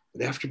more.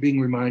 But after being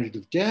reminded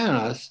of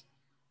death,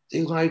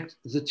 they liked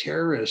the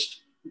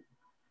terrorist,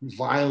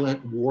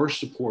 violent,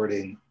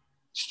 war-supporting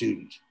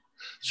student.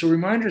 So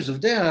reminders of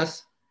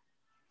death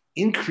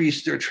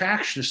increased their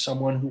attraction to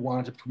someone who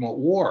wanted to promote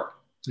war.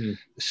 At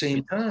the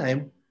same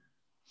time,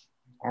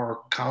 our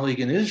colleague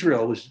in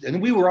Israel was,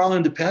 and we were all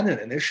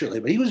independent initially,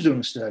 but he was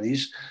doing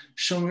studies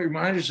showing that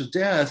reminders of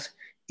death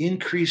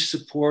increased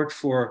support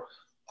for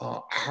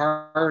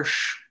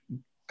harsh,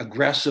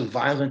 aggressive,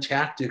 violent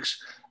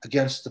tactics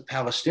against the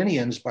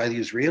Palestinians by the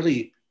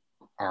Israeli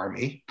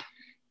army,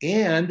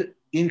 and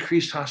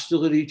increased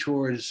hostility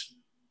towards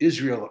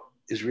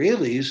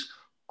Israelis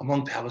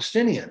among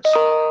Palestinians.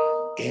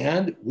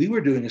 And we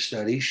were doing a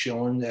study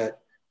showing that,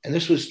 and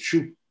this was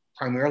true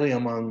primarily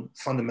among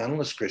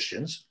fundamentalist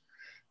Christians,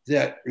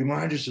 that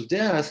reminders of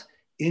death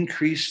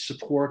increased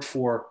support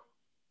for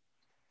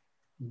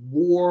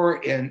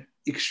war and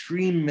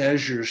extreme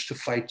measures to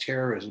fight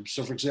terrorism.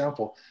 So, for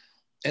example,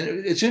 and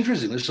it's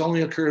interesting, this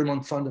only occurred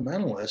among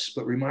fundamentalists,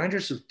 but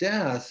reminders of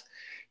death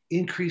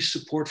increased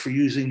support for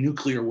using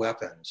nuclear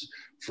weapons,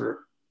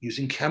 for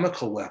using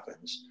chemical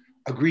weapons,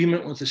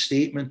 agreement with the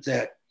statement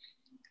that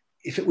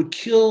if it would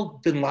kill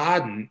bin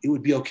Laden, it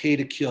would be okay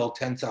to kill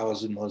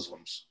 10,000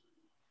 Muslims.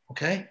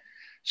 Okay?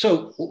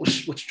 So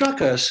what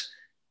struck us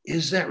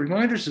is that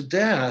reminders of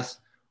death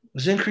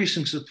was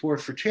increasing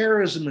support for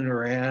terrorism in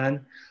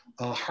Iran,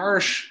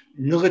 harsh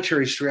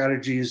military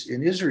strategies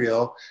in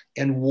Israel,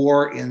 and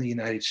war in the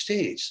United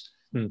States.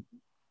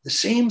 The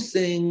same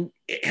thing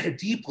at a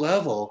deep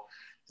level,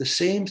 the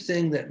same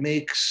thing that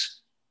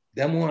makes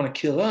them want to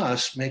kill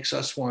us makes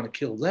us want to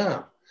kill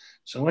them.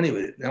 So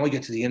anyway, now we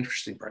get to the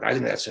interesting part. I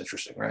think that's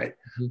interesting, right?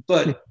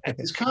 But at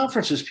these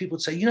conferences, people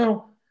would say,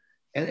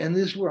 and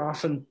these were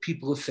often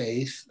people of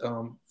faith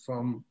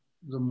from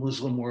the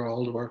Muslim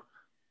world or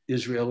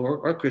Israel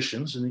or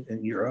Christians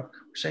in Europe,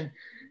 were saying,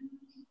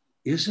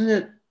 isn't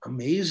it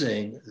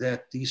amazing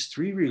that these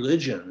three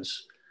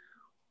religions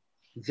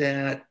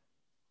that,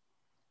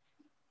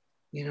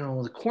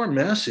 the core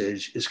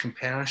message is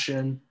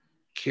compassion,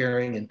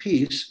 caring, and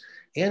peace.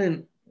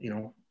 And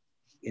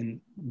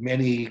in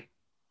many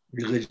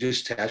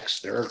religious texts,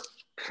 there are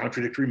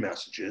contradictory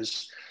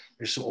messages.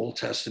 There's some Old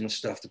Testament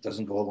stuff that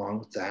doesn't go along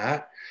with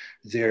that.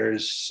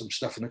 There's some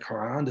stuff in the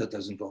Quran that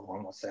doesn't go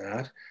along with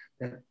that.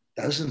 That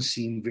doesn't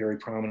seem very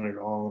prominent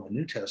at all in the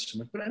New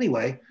Testament. But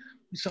anyway,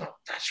 we thought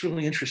that's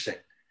really interesting.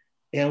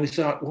 And we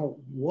thought, well,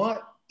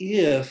 what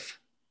if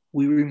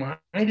we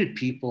reminded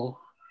people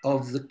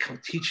of the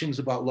teachings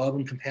about love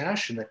and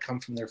compassion that come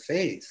from their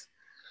faith?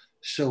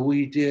 So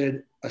we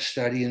did a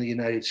study in the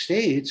United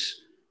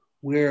States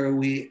where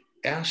we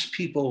asked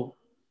people,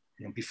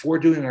 before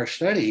doing our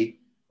study,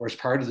 or as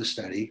part of the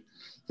study,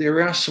 they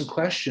were asked some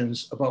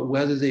questions about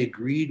whether they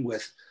agreed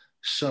with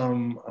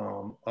some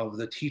of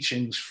the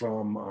teachings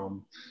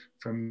from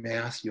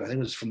Matthew. I think it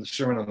was from the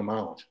Sermon on the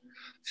Mount.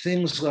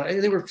 Things like,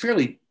 they were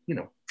fairly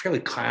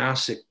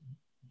classic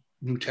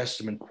New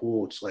Testament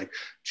quotes like,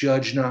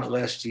 judge not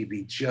lest ye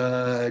be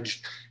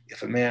judged.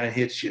 If a man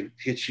hits you,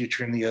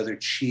 turn the other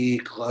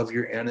cheek, love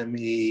your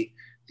enemy,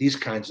 these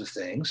kinds of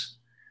things.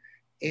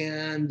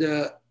 And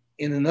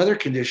in another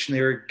condition,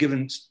 they were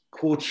given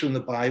quotes from the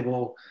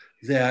Bible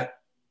that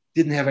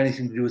didn't have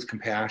anything to do with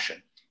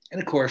compassion. And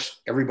of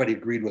course, everybody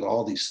agreed with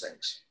all these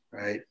things,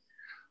 right?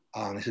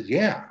 They said,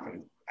 yeah,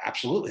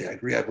 absolutely, I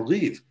agree, I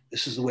believe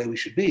this is the way we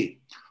should be.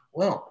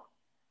 Well,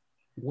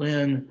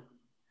 when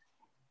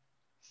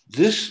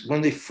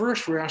when they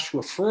first were asked to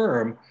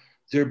affirm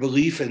their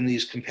belief in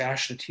these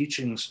compassionate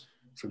teachings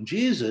from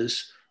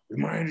Jesus,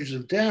 reminders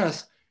of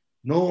death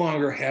no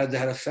longer had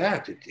that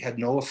effect. It had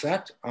no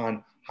effect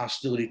on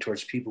hostility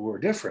towards people who were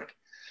different.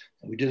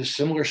 And we did a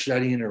similar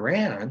study in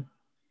Iran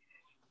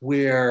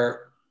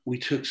where we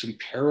took some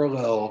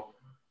parallel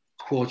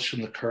quotes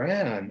from the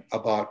Quran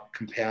about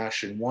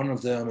compassion. One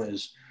of them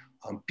is,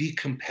 be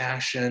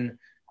compassionate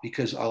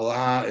because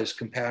Allah is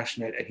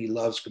compassionate and he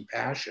loves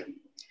compassion.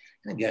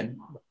 And again,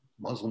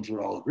 Muslims would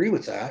all agree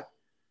with that.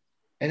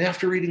 And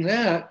after reading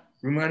that,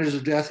 reminders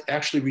of death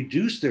actually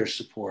reduced their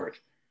support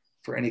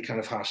for any kind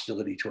of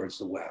hostility towards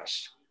the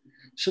West.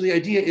 So the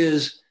idea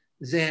is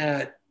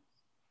that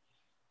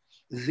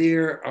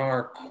there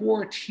are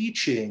core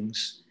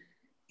teachings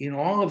in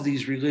all of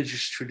these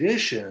religious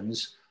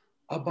traditions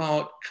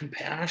about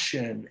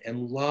compassion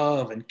and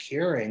love and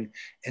caring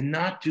and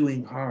not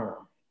doing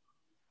harm.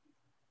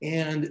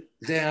 And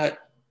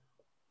that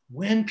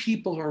when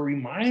people are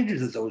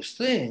reminded of those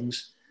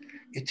things,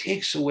 it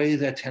takes away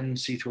that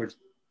tendency towards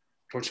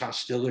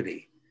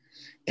hostility.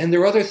 And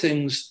there are other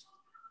things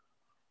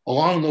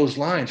along those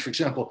lines. For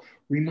example,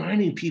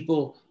 reminding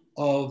people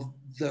of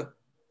the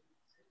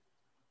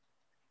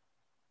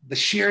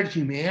shared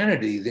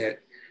humanity that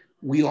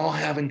we all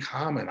have in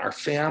common, our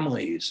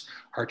families,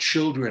 our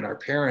children, our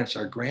parents,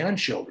 our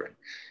grandchildren,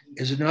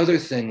 is another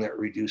thing that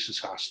reduces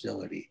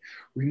hostility.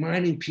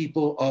 Reminding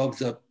people of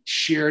the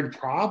shared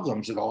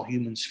problems that all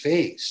humans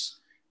face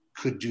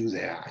could do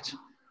that.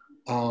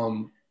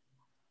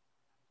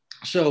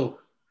 So,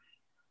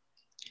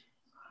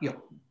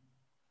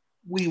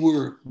 we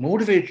were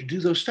motivated to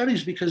do those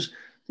studies because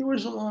there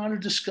was a lot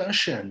of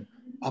discussion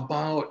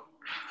about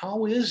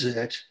how is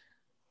it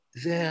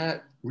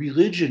that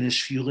religion is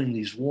fueling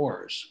these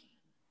wars.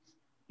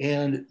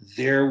 And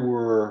there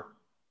were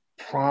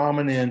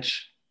prominent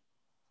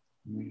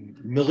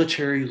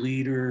military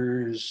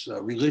leaders,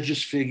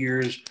 religious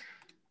figures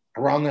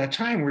around that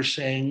time were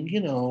saying,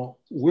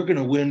 we're going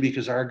to win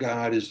because our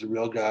God is the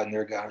real God and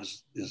their God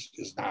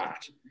is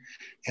not.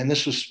 And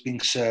this was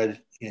being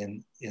said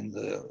in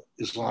the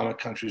Islamic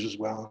countries as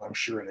well, and I'm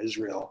sure in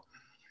Israel.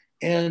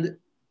 And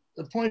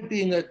the point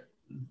being that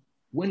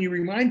when you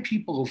remind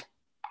people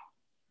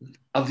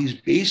of these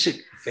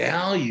basic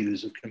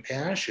values of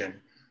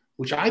compassion,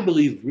 which I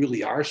believe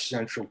really are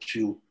central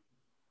to,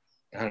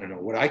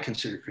 what I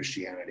consider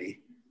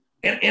Christianity.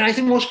 And I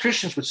think most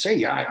Christians would say,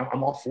 yeah,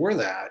 I'm all for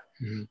that.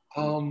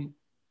 Mm-hmm.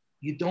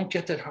 You don't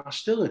get that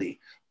hostility.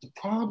 The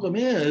problem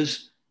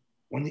is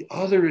when the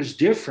other is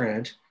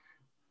different,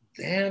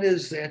 that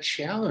is that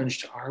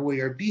challenge to our way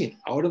of being.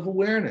 Out of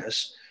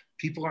awareness,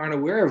 people aren't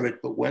aware of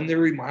it, but when they're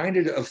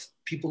reminded of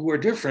people who are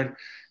different,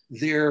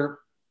 their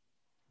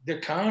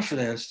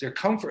confidence, their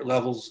comfort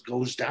levels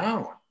goes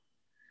down.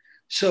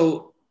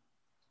 So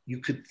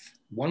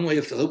one way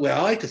the way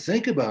I like to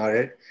think about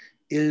it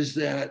is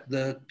that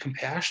the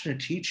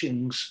compassionate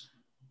teachings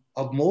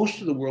of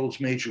most of the world's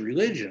major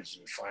religions,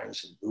 you find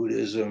this in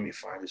Buddhism, you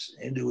find this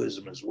in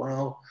Hinduism as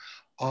well,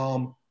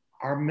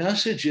 are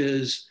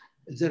messages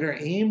that are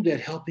aimed at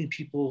helping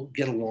people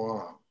get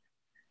along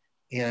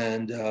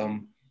and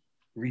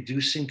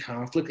reducing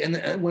conflict.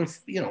 And when,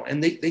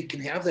 and they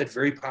can have that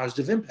very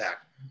positive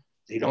impact.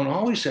 They don't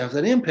always have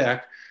that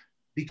impact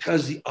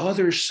because the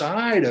other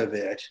side of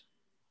it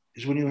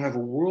is when you have a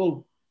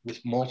world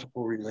with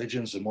multiple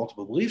religions and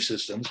multiple belief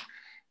systems,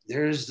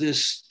 there's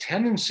this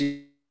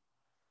tendency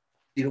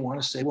to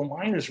want to say, well,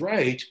 mine is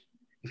right.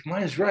 If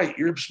mine is right,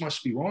 yours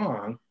must be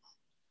wrong.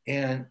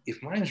 And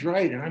if mine's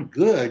right and I'm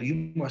good,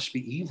 you must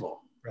be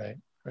evil. Right.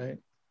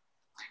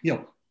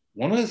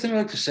 One other thing I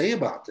like to say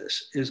about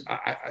this is,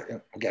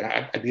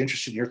 I'd be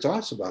interested in your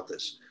thoughts about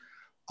this.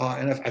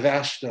 And I've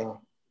asked a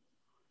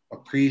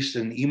priest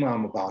and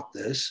imam about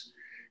this.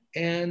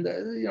 And,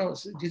 do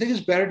you think it's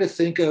better to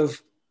think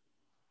of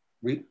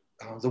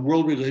the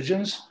world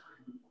religions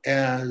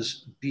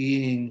as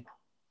being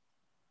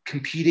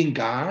competing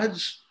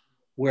gods,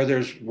 where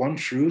there's one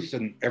truth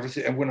and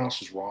everyone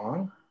else is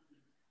wrong?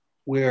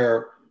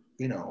 Where,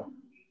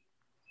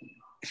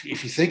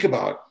 if you think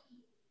about,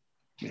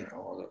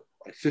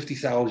 like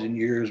 50,000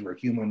 years where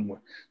humans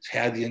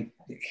had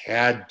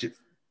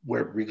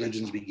where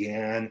religions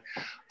began,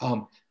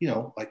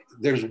 like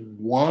there's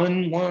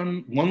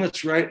one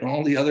that's right and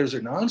all the others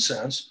are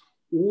nonsense?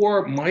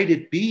 Or might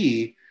it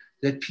be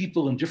that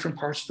people in different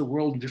parts of the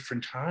world in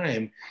different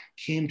time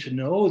came to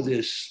know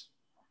this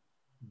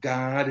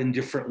God in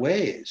different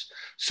ways?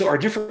 So are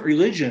different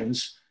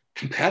religions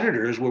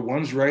competitors where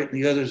one's right and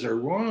the others are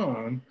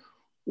wrong?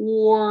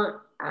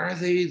 Or are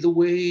they the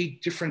way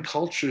different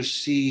cultures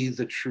see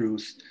the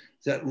truth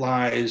that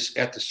lies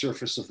at the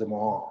surface of them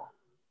all?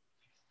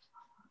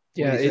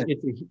 Yeah,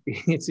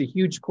 it's a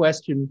huge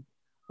question.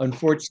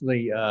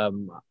 Unfortunately,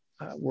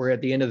 we're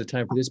at the end of the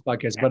time for this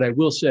podcast, but I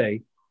will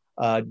say,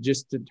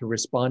 just to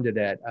respond to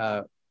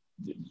that,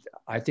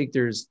 I think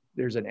there's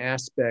an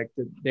aspect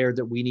there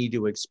that we need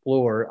to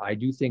explore. I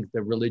do think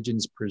the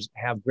religions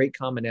have great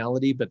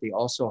commonality, but they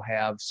also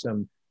have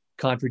some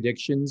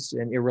contradictions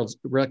and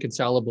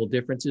irreconcilable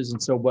differences.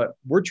 And so what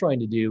we're trying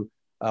to do,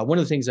 one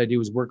of the things I do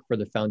is work for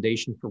the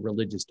Foundation for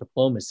Religious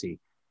Diplomacy.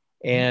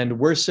 And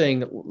we're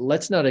saying,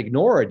 let's not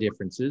ignore our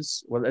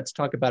differences. Well, let's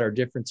talk about our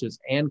differences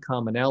and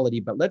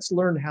commonality, but let's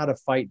learn how to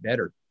fight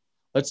better.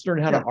 Let's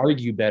learn how to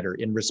argue better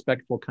in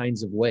respectful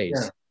kinds of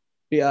ways.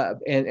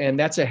 And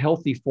that's a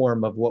healthy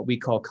form of what we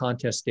call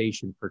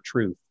contestation for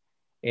truth.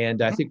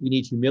 And I think we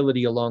need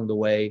humility along the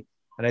way.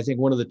 And I think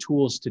one of the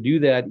tools to do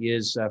that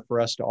is for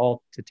us to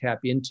all to tap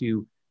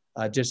into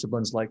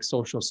disciplines like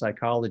social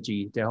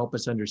psychology to help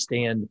us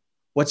understand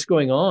what's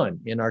going on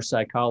in our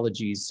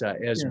psychologies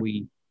as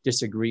we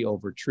disagree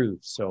over truth.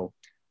 So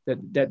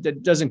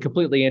that doesn't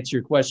completely answer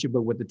your question,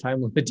 but with the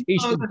time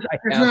limitation,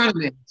 it's not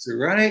an answer,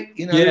 right?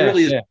 You know, it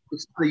really is.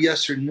 It's not a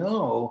yes or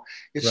no.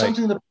 It's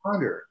something to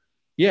ponder.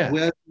 Yeah.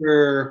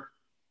 Whether,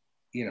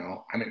 you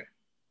know, I mean,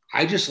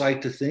 I just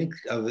like to think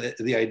of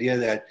the idea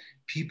that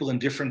people in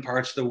different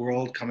parts of the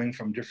world, coming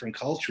from different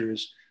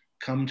cultures,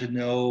 come to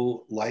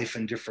know life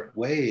in different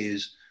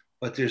ways.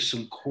 But there's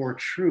some core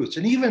truths,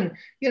 and even,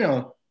 you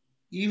know,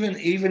 even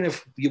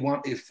if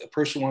a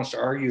person wants to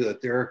argue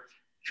that their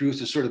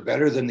truth is sort of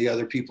better than the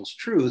other people's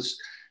truths,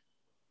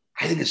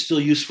 I think it's still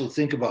useful to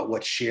think about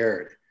what's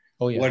shared.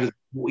 Oh yeah.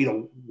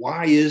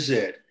 Why is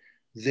it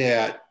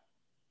that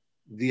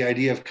the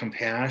idea of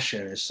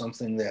compassion is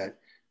something that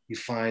you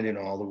find in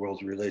all the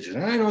world's religions?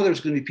 And I know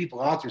there's going to be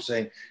people out there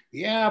saying,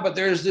 yeah, but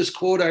there's this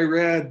quote I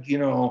read, you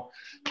know,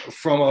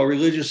 from a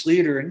religious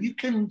leader, and you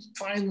can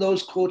find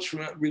those quotes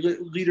from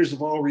leaders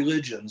of all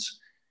religions.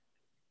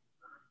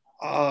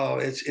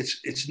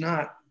 It's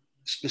not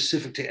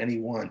specific to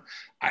anyone.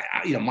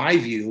 You know, my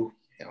view,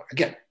 you know,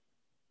 again,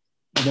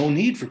 no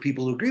need for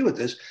people to agree with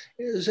this,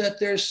 is that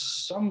there's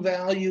some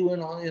value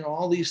in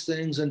all these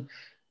things. And,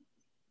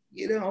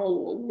 you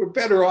know, we're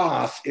better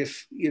off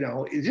if, you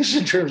know, just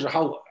in terms of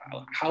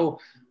how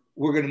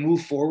we're going to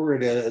move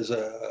forward as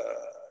a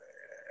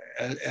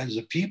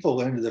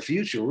people into the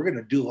future, we're going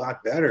to do a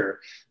lot better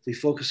if we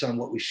focus on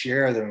what we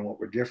share than on what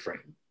we're different.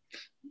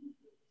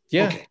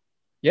 Yeah. Okay.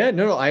 Yeah,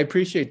 no, I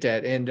appreciate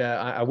that. And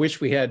I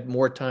wish we had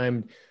more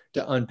time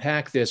to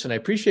unpack this. And I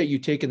appreciate you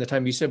taking the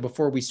time. You said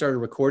before we started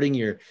recording,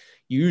 you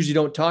usually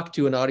don't talk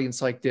to an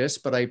audience like this,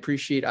 but I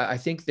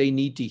think they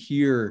need to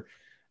hear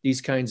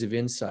these kinds of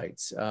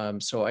insights.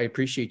 So I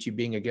appreciate you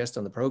being a guest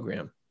on the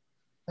program.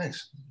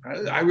 Thanks.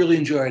 I really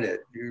enjoyed it.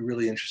 You're a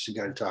really interesting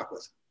guy to talk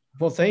with.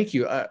 Well, thank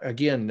you.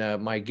 Again,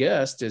 my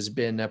guest has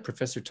been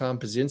Professor Tom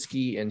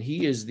Pyszczynski, and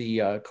he is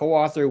the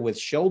co-author with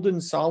Sheldon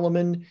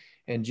Solomon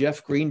and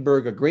Jeff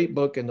Greenberg, a great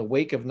book, In the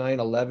Wake of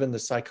 9/11, The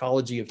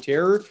Psychology of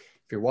Terror. If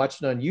you're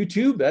watching on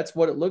YouTube, that's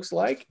what it looks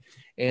like.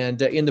 And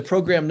in the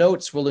program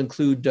notes, we'll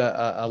include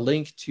a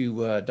link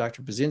to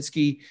Dr.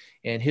 Pyszczynski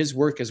and his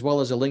work, as well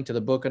as a link to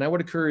the book. And I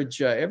would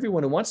encourage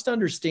everyone who wants to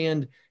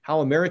understand how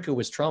America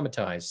was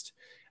traumatized,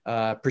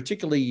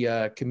 particularly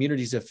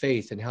communities of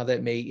faith, and how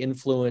that may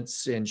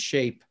influence and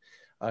shape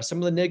some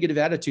of the negative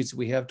attitudes that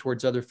we have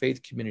towards other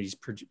faith communities,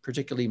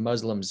 particularly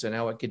Muslims, and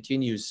how it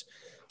continues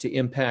to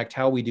impact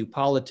how we do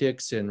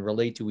politics and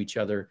relate to each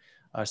other,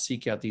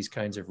 seek out these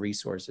kinds of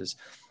resources.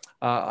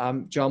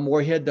 I'm John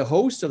Moorhead, the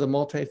host of the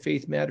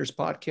Multi-Faith Matters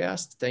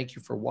podcast. Thank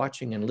you for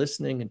watching and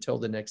listening. Until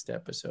the next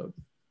episode.